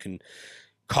media, and you can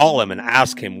call him and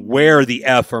ask him where the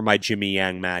F are my Jimmy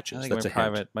Yang matches. I think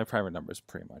my private number is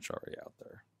pretty much already out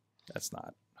there. That's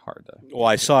not hard to... Well,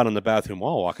 I saw it on the bathroom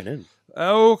wall walking in.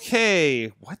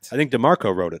 Okay. What? I think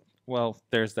DeMarco wrote it. Well,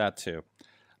 there's that too.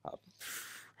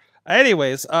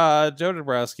 Anyways, Joe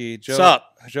Dombrowski,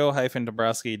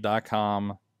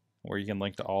 Joe-Dombrowski.com, where you can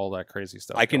link to all that crazy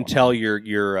stuff. I can tell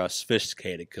you're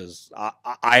sophisticated, because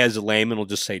I, as a layman, will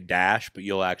just say dash, but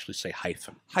you'll actually say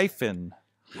hyphen. Hyphen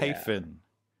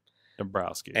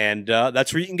Dombrowski. And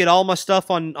that's where you can get all my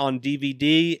stuff on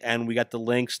DVD, and we got the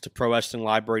links to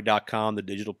ProWrestlingLibrary.com, the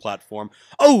digital platform.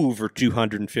 Over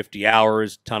 250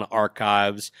 hours, a ton of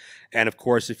archives. And, of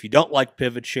course, if you don't like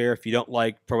Pivot Share, if you don't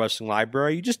like Pro Wrestling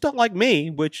Library, you just don't like me,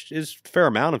 which is a fair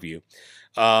amount of you.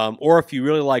 Or if you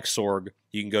really like Sorg,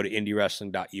 you can go to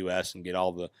IndieWrestling.us and get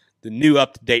all the new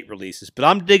up-to-date releases. But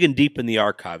I'm digging deep in the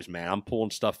archives, man. I'm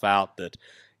pulling stuff out that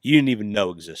you didn't even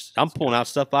know existed. I'm pulling out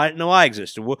stuff I didn't know I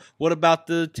existed. What about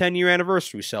the 10-year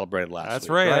anniversary we celebrated last week? That's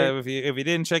right. If you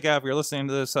didn't check out, if you're listening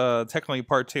to this, technically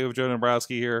part 2 of Joe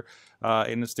Dombrowski here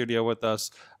in the studio with us,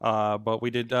 but we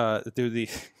did do the...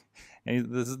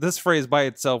 And this phrase by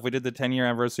itself, we did the 10-year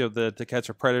anniversary of the To Catch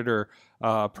a Predator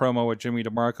promo with Jimmy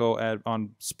DeMarco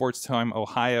on Sports Time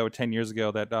Ohio 10 years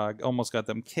ago that almost got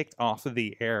them kicked off of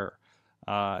the air.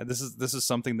 This is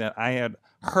something that I had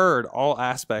heard all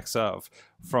aspects of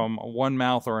from one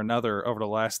mouth or another over the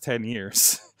last 10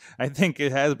 years. I think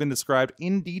it has been described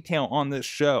in detail on this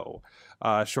show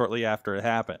shortly after it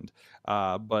happened.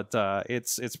 But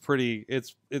it's a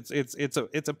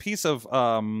piece of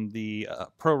the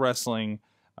pro wrestling,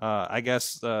 I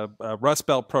guess, Rust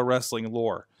Belt pro wrestling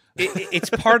lore. It's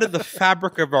part of the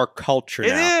fabric of our culture now.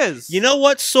 It is. You know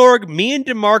what, Sorg? Me and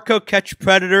DeMarco Catch a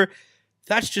Predator,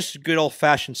 that's just a good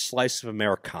old-fashioned slice of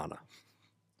Americana.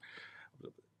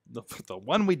 The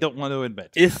one we don't want to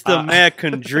admit. It's the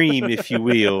American dream, if you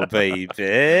will, baby.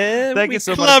 Thank you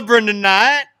so much. Clubbering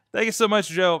tonight. Thank you so much,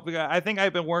 Joe. I think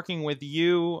I've been working with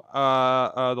you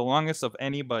the longest of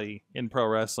anybody in pro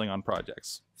wrestling on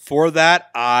projects. For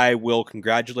that, I will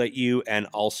congratulate you and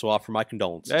also offer my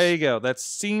condolences. There you go. That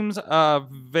seems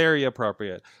very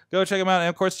appropriate. Go check him out. And,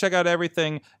 of course, check out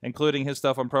everything, including his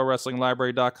stuff on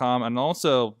ProWrestlingLibrary.com and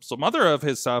also some other of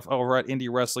his stuff over at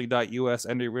IndieWrestling.us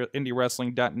and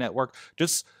IndieWrestling.network.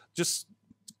 Just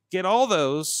get all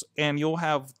those, and you'll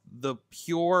have the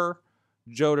pure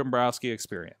Joe Dombrowski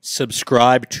experience.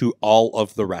 Subscribe to all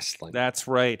of the wrestling. That's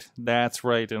right. That's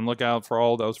right. And look out for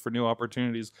all those for new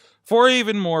opportunities for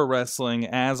even more wrestling,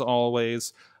 as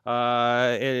always.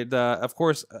 Of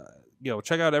course,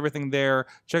 check out everything there.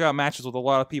 Check out matches with a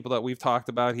lot of people that we've talked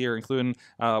about here, including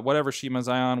whatever Shima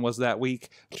Zion was that week,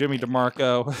 Jimmy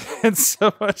DeMarco, and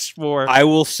so much more. I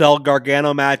will sell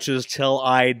Gargano matches till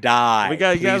I die. We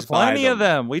got you guys plenty of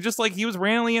them. We just he was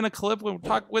randomly in a clip when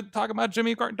talking about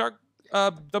Jimmy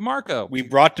DeMarco. We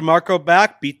brought DeMarco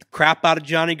back, beat the crap out of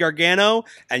Johnny Gargano,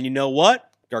 and you know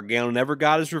what? Gargano never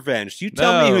got his revenge. You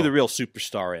tell me who the real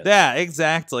superstar is. Yeah,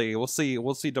 exactly. We'll see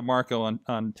DeMarco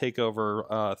on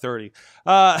Takeover 30.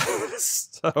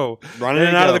 So running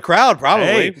out of the crowd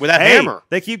probably with that hammer.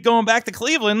 They keep going back to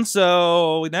Cleveland,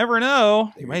 so we never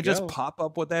know. He may just pop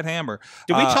up with that hammer.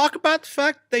 Did we talk about the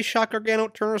fact they shot Gargano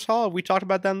at Turner's Hall? Have we talked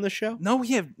about that on this show? No,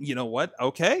 we have. You know what?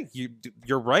 Okay,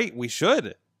 you're right. We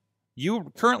should.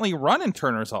 You currently run in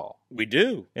Turner's Hall. We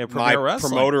do. My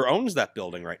promoter owns that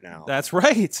building right now. That's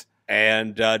right.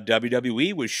 And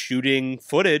WWE was shooting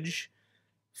footage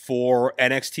for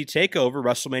NXT TakeOver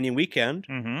WrestleMania weekend.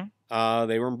 Mm-hmm.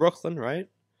 They were in Brooklyn, right?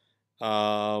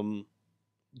 Johnny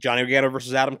Gargano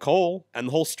versus Adam Cole. And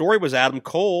the whole story was Adam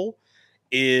Cole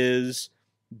is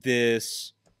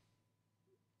this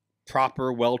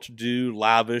proper, well-to-do,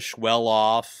 lavish,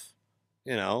 well-off,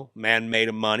 man made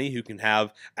of money who can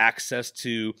have access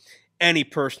to any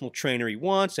personal trainer he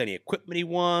wants, any equipment he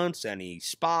wants, any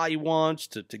spa he wants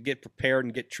to get prepared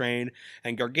and get trained.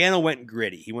 And Gargano went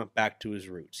gritty. He went back to his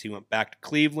roots. He went back to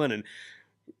Cleveland and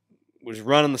was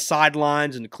running the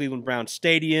sidelines in the Cleveland Brown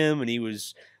Stadium, and he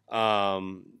was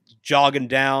jogging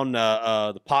down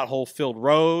the pothole-filled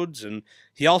roads. And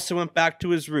he also went back to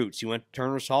his roots. He went to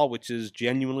Turner's Hall, which is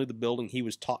genuinely the building he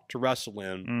was taught to wrestle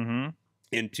in. Mm-hmm.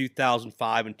 In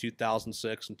 2005 and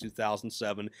 2006 and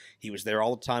 2007, he was there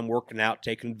all the time working out,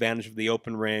 taking advantage of the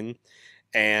open ring.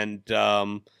 And,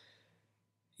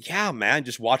 yeah, man,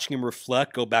 just watching him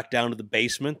reflect, go back down to the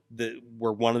basement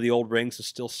where one of the old rings is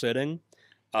still sitting,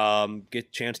 get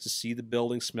a chance to see the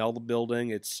building, smell the building.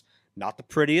 It's not the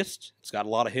prettiest. It's got a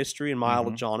lot of history and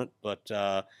mileage on it, but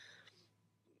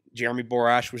Jeremy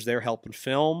Borash was there helping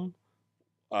film.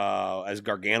 As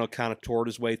Gargano kind of toured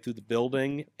his way through the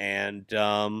building, and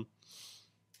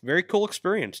very cool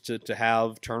experience to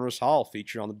have Turner's Hall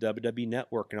featured on the WWE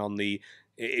Network. And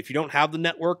if you don't have the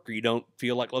network or you don't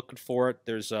feel like looking for it,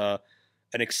 there's an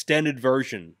extended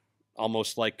version,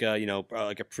 almost like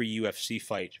like a pre-UFC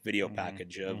fight video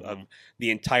package of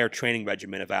the entire training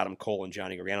regimen of Adam Cole and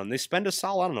Johnny Gargano. And they spend a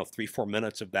solid, 3-4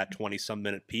 minutes of that 20-some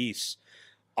minute piece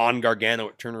on Gargano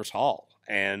at Turner's Hall.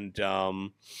 And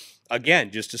again,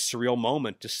 just a surreal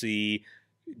moment to see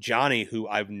Johnny, who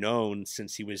I've known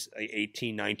since he was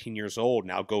 18, 19 years old,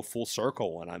 now go full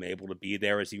circle, and I'm able to be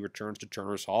there as he returns to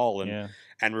Turner's Hall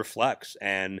and reflects.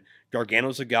 And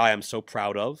Gargano's a guy I'm so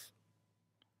proud of.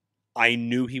 I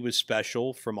knew he was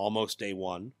special from almost day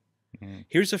one. Mm-hmm.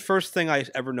 Here's the first thing I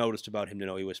ever noticed about him to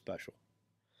know he was special.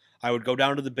 I would go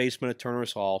down to the basement at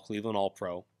Turner's Hall, Cleveland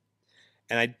All-Pro,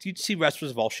 and you'd see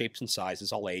wrestlers of all shapes and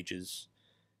sizes, all ages.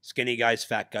 Skinny guys,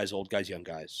 fat guys, old guys, young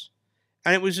guys.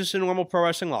 And it was just a normal pro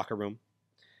wrestling locker room.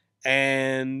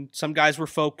 And some guys were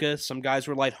focused, some guys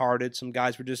were lighthearted, some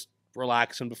guys were just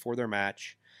relaxing before their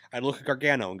match. I'd look at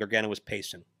Gargano, and Gargano was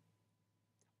pacing.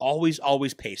 Always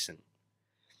pacing.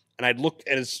 And I'd look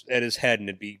at his head, and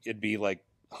it'd be like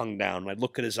hung down. And I'd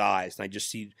look at his eyes, and I'd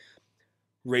just see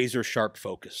razor sharp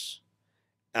focus.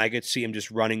 And I could see him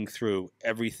just running through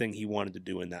everything he wanted to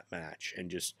do in that match, and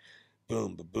just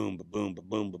boom, ba boom, ba boom, ba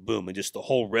boom, ba boom, and just the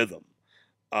whole rhythm.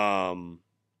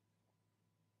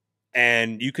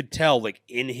 And you could tell,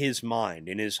 in his mind,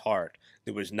 in his heart,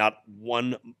 there was not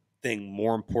one thing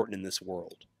more important in this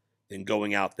world than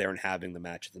going out there and having the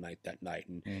match of the night that night,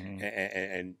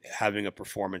 and having a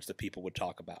performance that people would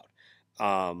talk about.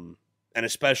 And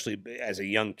especially as a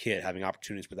young kid, having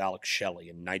opportunities with Alex Shelley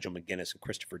and Nigel McGuinness and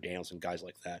Christopher Daniels and guys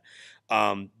like that.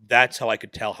 That's how I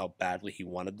could tell how badly he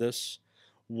wanted this.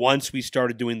 Once we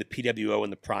started doing the PWO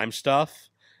and the Prime stuff,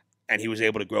 and he was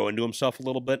able to grow into himself a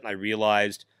little bit, and I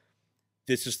realized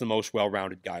this is the most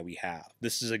well-rounded guy we have.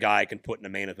 This is a guy I can put in a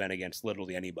main event against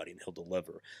literally anybody and he'll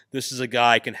deliver. This is a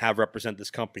guy I can have represent this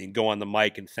company and go on the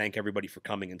mic and thank everybody for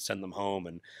coming and send them home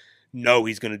and know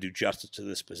he's going to do justice to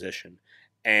this position.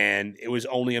 And it was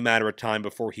only a matter of time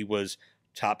before he was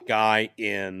top guy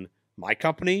in my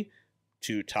company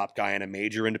to top guy in a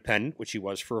major independent, which he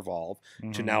was for Evolve,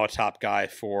 to now a top guy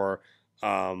for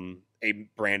a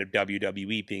brand of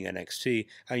WWE being NXT.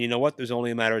 And you know what? There's only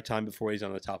a matter of time before he's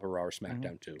on the top of Raw or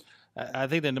SmackDown too. I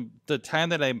think that the time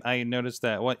that I noticed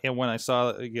that when I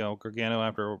saw Gargano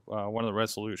after one of the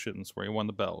resolutions where he won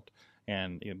the belt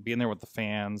and being there with the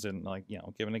fans and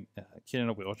giving a kid in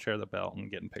a wheelchair the belt and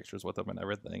getting pictures with him and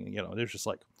everything, there's just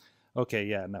like, okay,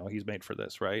 yeah, no, he's made for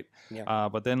this, right? Yeah.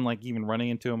 But then, even running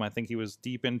into him, I think he was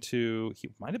deep into.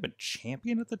 He might have been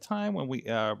champion at the time when we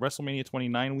WrestleMania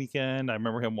 29 weekend. I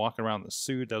remember him walking around in the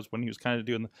suit. That was when he was kind of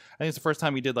doing. I think it's the first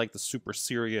time he did the super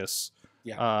serious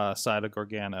side of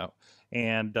Gargano,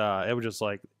 and it was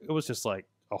just like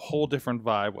a whole different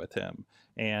vibe with him.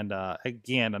 And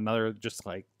again, another just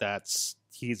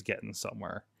he's getting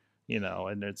somewhere,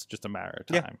 and it's just a matter of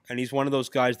time. Yeah, and he's one of those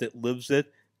guys that lives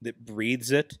it, that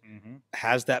breathes it,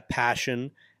 has that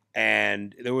passion.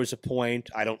 And there was a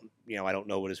point, I don't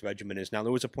know what his regimen is now.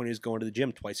 There was a point he was going to the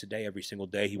gym twice a day, every single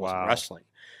day he wasn't wrestling.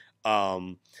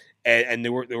 And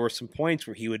there were some points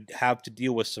where he would have to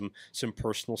deal with some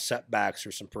personal setbacks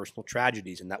or some personal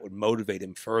tragedies, and that would motivate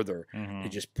him further to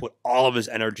just put all of his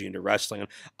energy into wrestling.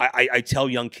 I tell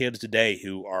young kids today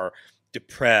who are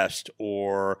depressed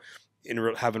or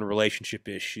having relationship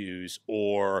issues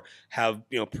or have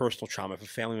personal trauma, if a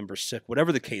family member's sick,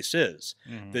 whatever the case is,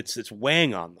 that's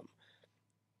weighing on them.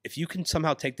 If you can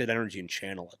somehow take that energy and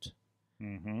channel it,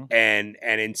 and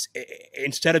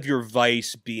instead of your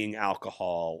vice being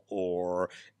alcohol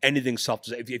or anything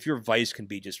if your vice can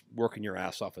be just working your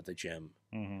ass off at the gym,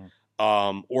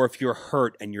 or if you're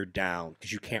hurt and you're down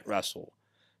because you can't wrestle,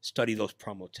 study those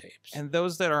promo tapes. And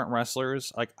those that aren't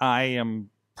wrestlers, like I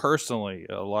am. Personally,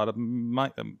 a lot of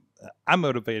I'm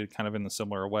motivated kind of in a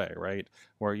similar way, right?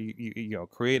 Where you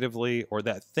creatively, or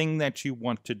that thing that you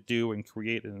want to do and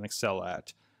create and excel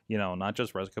at, not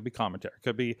just wrestling. It could be commentary, it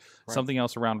could be something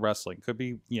else around wrestling, it could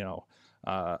be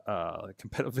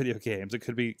competitive video games, it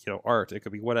could be art, it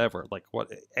could be whatever. Like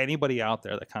what anybody out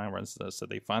there that kind of runs this, so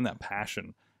they find that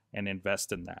passion and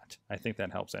invest in that. I think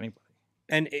that helps anybody.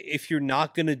 And if you're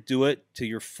not going to do it to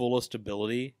your fullest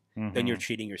ability, then you're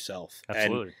cheating yourself.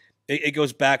 Absolutely. And it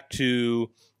goes back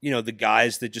to, the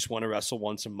guys that just want to wrestle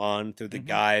once a month, or the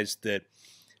guys that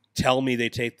tell me they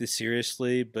take this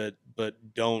seriously, but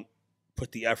don't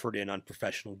put the effort in on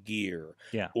professional gear,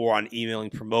 or on emailing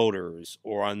promoters,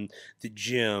 or on the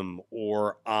gym,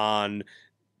 or on,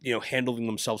 handling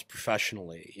themselves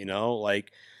professionally.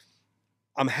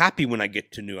 I'm happy when I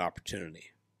get to a new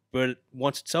opportunity, but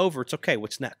once it's over, it's okay.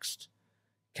 What's next?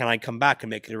 Can I come back and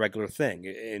make it a regular thing?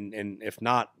 And if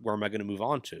not, where am I going to move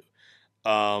on to?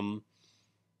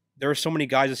 There are so many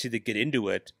guys I see that get into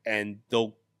it and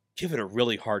they'll give it a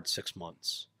really hard 6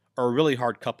 months or a really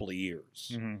hard couple of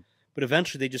years. But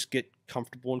eventually they just get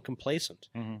comfortable and complacent.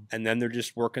 And then they're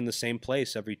just working the same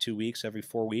place every 2 weeks, every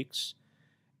 4 weeks.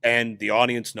 And the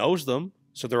audience knows them,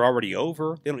 so they're already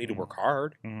over. They don't need to work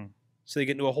hard. So they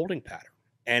get into a holding pattern.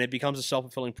 And it becomes a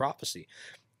self-fulfilling prophecy.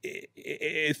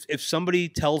 If somebody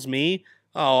tells me,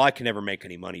 oh, I can never make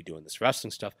any money doing this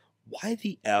wrestling stuff, why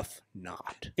the F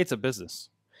not? It's a business.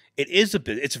 It is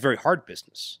it's a very hard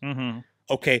business.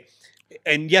 Okay.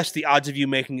 And yes, the odds of you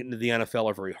making it into the NFL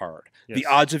are very hard. Yes. The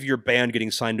odds of your band getting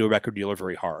signed to a record deal are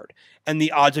very hard. And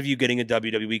the odds of you getting a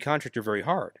WWE contract are very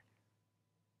hard.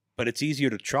 But it's easier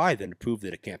to try than to prove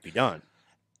that it can't be done.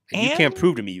 And you can't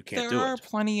prove to me you can't do it. There are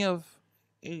plenty of...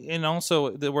 And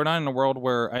also, we're not in a world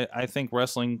where I think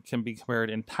wrestling can be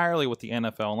compared entirely with the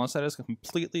NFL, unless that is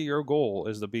completely your goal,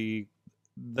 is to be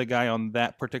the guy on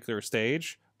that particular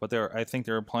stage. But I think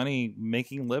there are plenty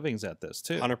making livings at this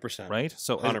too. 100%. Right?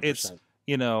 So 100%. It's,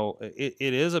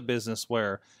 it is a business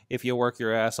where if you work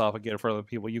your ass off and get in front of the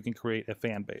people, you can create a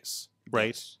fan base,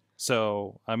 right? Yes.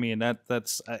 So, I mean, that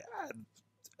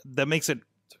makes it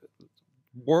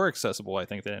more accessible, I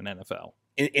think, than an NFL.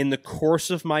 In the course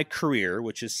of my career,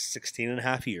 which is 16 and a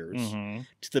half years,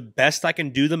 to the best I can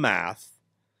do the math,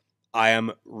 I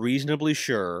am reasonably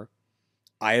sure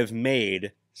I have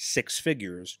made 6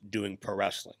 figures doing pro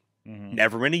wrestling.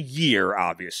 Never in a year,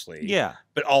 obviously. Yeah.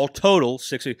 But all total,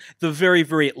 6 figures. The very,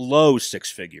 very low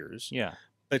 6 figures. Yeah.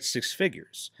 But 6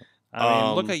 figures. I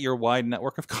mean, look at your wide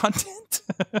network of content.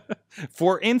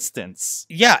 For instance.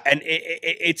 Yeah, and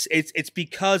it's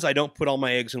because I don't put all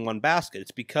my eggs in one basket.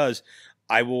 It's because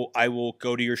I will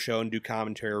go to your show and do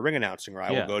commentary or ring announcing, or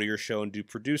I will go to your show and do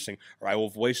producing, or I will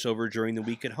voice over during the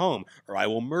week at home, or I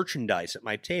will merchandise at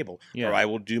my table, or I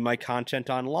will do my content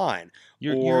online.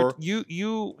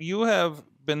 You have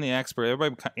been the expert.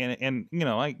 Everybody, and you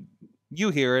know, you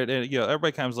hear it, and you know,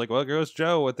 everybody comes like, well, goes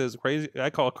Joe with his crazy.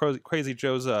 I call it Crazy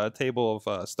Joe's table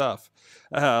of stuff.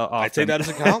 I take that as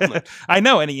a compliment. I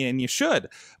know, and you should,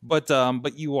 but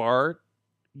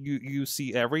you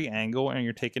see every angle, and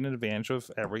you're taking advantage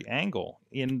of every angle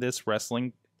in this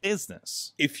wrestling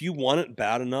business. If you want it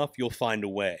bad enough, you'll find a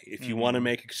way. If you want to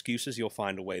make excuses, you'll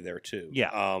find a way there too.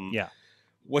 Yeah.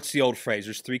 What's the old phrase?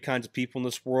 There's 3 kinds of people in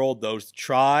this world: those that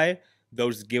try,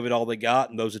 those that give it all they got,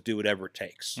 and those that do whatever it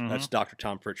takes. That's Dr.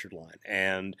 Tom Pritchard line.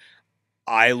 And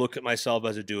I look at myself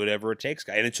as a do whatever it takes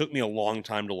guy. And it took me a long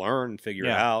time to learn and figure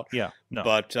it out. Yeah. No.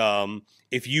 But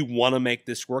if you want to make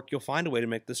this work, you'll find a way to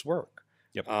make this work.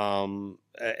 Yep.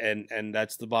 And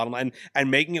that's the bottom line. And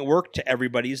making it work to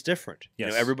everybody is different. Yes.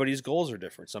 You know, everybody's goals are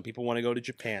different. Some people want to go to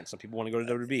Japan. Some people want to go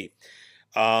to WWE.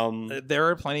 There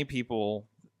are plenty of people,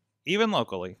 even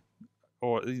locally,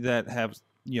 or that have,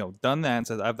 you know, done that and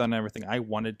said, I've done everything I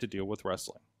wanted to do with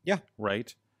wrestling. Yeah.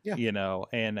 Right? Yeah. You know,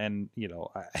 and you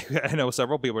know, I know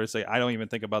several people who say, I don't even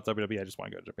think about WWE, I just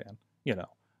want to go to Japan, you know,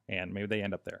 and maybe they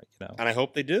end up there, you know. And I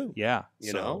hope they do. Yeah.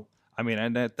 You know? I mean,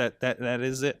 and that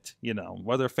is it, you know.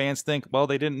 Whether fans think, well,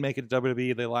 they didn't make it to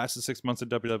WWE, they lasted 6 months at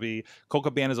WWE. Colt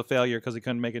Cabana is a failure because he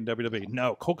couldn't make it in WWE.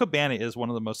 No, Colt Cabana is one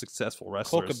of the most successful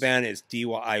wrestlers. Colt Cabana is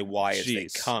DIY as they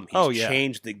come. He's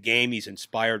changed the game. He's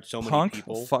inspired so many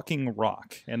people. Punk fucking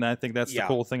rock, and I think that's the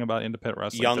cool thing about independent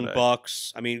wrestling. Young today.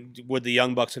 Bucks. I mean, would the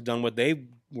Young Bucks have done what they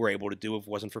were able to do if it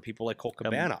wasn't for people like Colt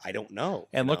Cabana? I don't know.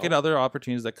 And look at other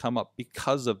opportunities that come up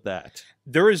because of that.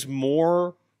 There is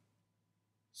more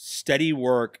steady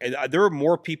work. There are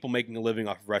more people making a living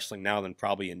off of wrestling now than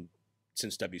probably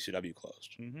since WCW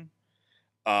closed. And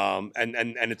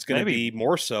it's going to be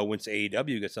more so once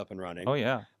AEW gets up and running. Oh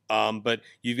yeah. But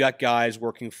you've got guys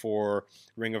working for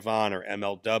Ring of Honor,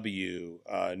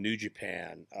 MLW, New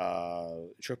Japan,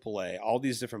 AAA, all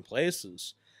these different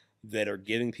places that are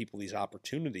giving people these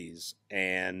opportunities.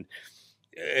 And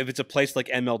if it's a place like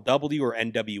MLW or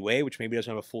NWA, which maybe doesn't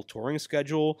have a full touring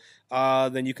schedule,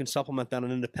 then you can supplement that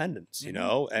on independence, you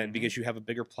know, and because you have a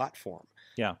bigger platform.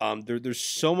 Yeah. There's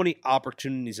so many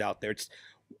opportunities out there.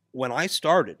 When I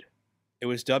started, it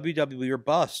was WWE or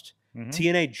bust.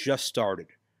 TNA just started.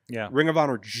 Yeah. Ring of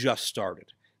Honor just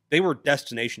started. They were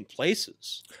destination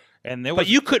places. But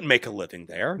you couldn't make a living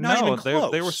there. Not even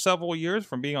close. They were several years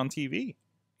from being on TV.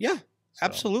 Yeah,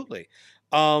 absolutely.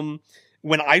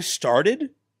 When I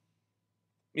started,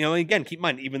 you know, again, keep in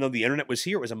mind, even though the internet was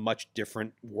here, it was a much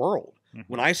different world.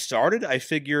 When I started, I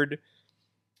figured,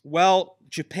 well,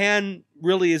 Japan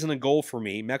really isn't a goal for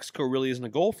me. Mexico really isn't a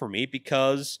goal for me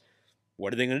because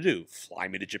what are they going to do? Fly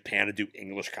me to Japan to do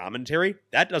English commentary?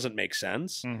 That doesn't make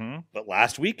sense. But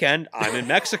last weekend, I'm in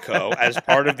Mexico as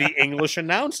part of the English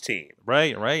announce team.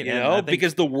 Right. You know,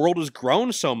 because the world has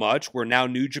grown so much where now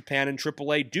New Japan and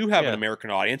AAA do have an American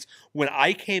audience. When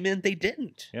I came in, they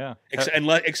didn't. Yeah.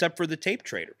 Except for the tape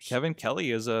traders. Kevin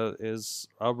Kelly is a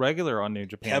regular on New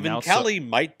Japan. Kevin Kelly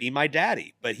might be my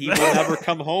daddy, but he will never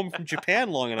come home from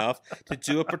Japan long enough to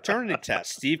do a paternity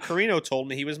test. Steve Carino told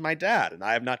me he was my dad, and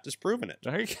I have not disproven it.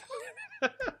 There you go.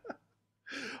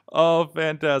 Oh,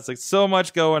 fantastic. So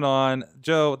much going on.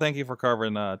 Joe, thank you for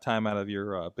carving time out of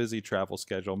your busy travel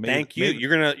schedule. Thank you.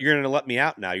 You're gonna let me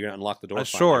out now. You're gonna unlock the door.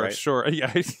 Sure, right? sure.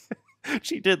 Yeah.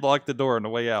 She did lock the door on the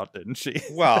way out, didn't she?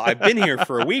 Well, I've been here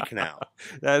for a week now.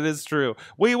 That is true.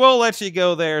 We will let you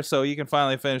go there so you can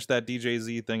finally finish that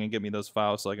DJZ thing and give me those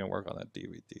files so I can work on that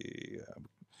DVD.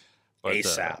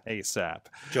 ASAP. ASAP.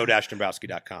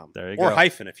 Joe-Dombrowski.com. There you go. Or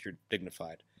hyphen if you're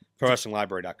dignified.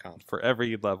 ProWrestlingLibrary.com. For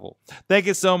every level. Thank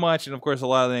you so much. And of course, a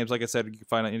lot of the names, like I said, you can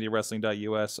find on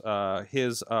IndieWrestling.us,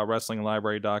 his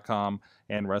WrestlingLibrary.com,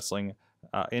 and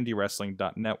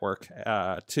IndieWrestling.network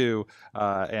too.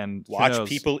 And watch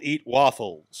people eat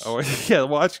waffles. Oh yeah,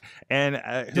 watch. And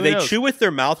do they chew with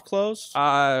their mouth closed?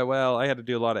 Well, I had to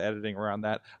do a lot of editing around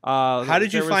that. How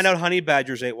did you find out honey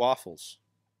badgers ate waffles?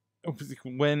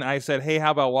 When I said, "Hey,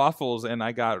 how about waffles?" and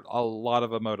I got a lot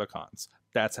of emoticons.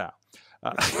 That's how.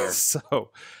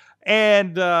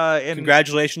 And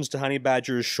congratulations to Honey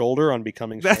Badger's shoulder on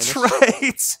becoming famous. That's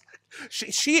right.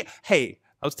 She hey,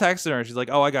 I was texting her and she's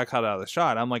like, "Oh, I got cut out of the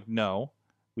shot." I'm like, "No,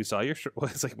 we saw your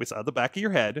it's like we saw the back of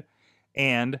your head,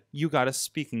 and you got a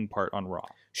speaking part on Raw.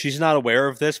 She's not aware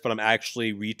of this, but I'm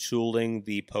actually retooling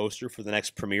the poster for the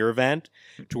next premiere event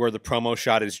to where the promo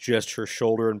shot is just her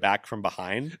shoulder and back from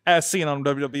behind. As seen on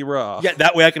WWE Raw. Yeah,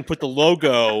 that way I can put the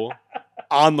logo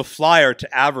on the flyer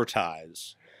to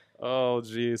advertise. Oh,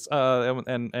 geez.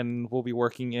 And we'll be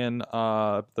working in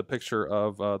the picture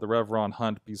of the Rev Ron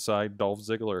Hunt beside Dolph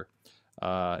Ziggler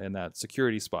in that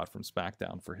security spot from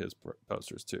SmackDown for his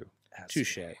posters, too.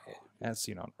 Touche. As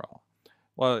seen on Raw.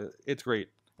 Well, it's great.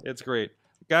 It's great.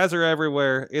 Guys are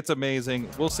everywhere. It's amazing.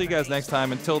 We'll see you guys next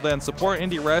time. Until then, support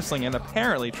indie wrestling and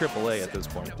apparently AAA at this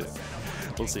point, too.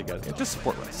 We'll see you guys again. Just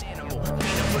support wrestling. You know how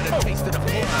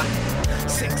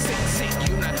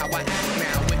I act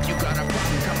now. If you got a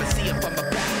problem, come and see if I'm a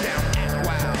back down. Act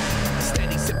wild.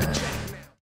 Steady sipping check now.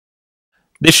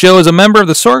 This show is a member of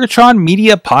the Sorgatron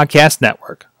Media Podcast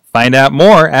Network. Find out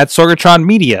more at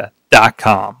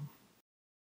sorgatronmedia.com.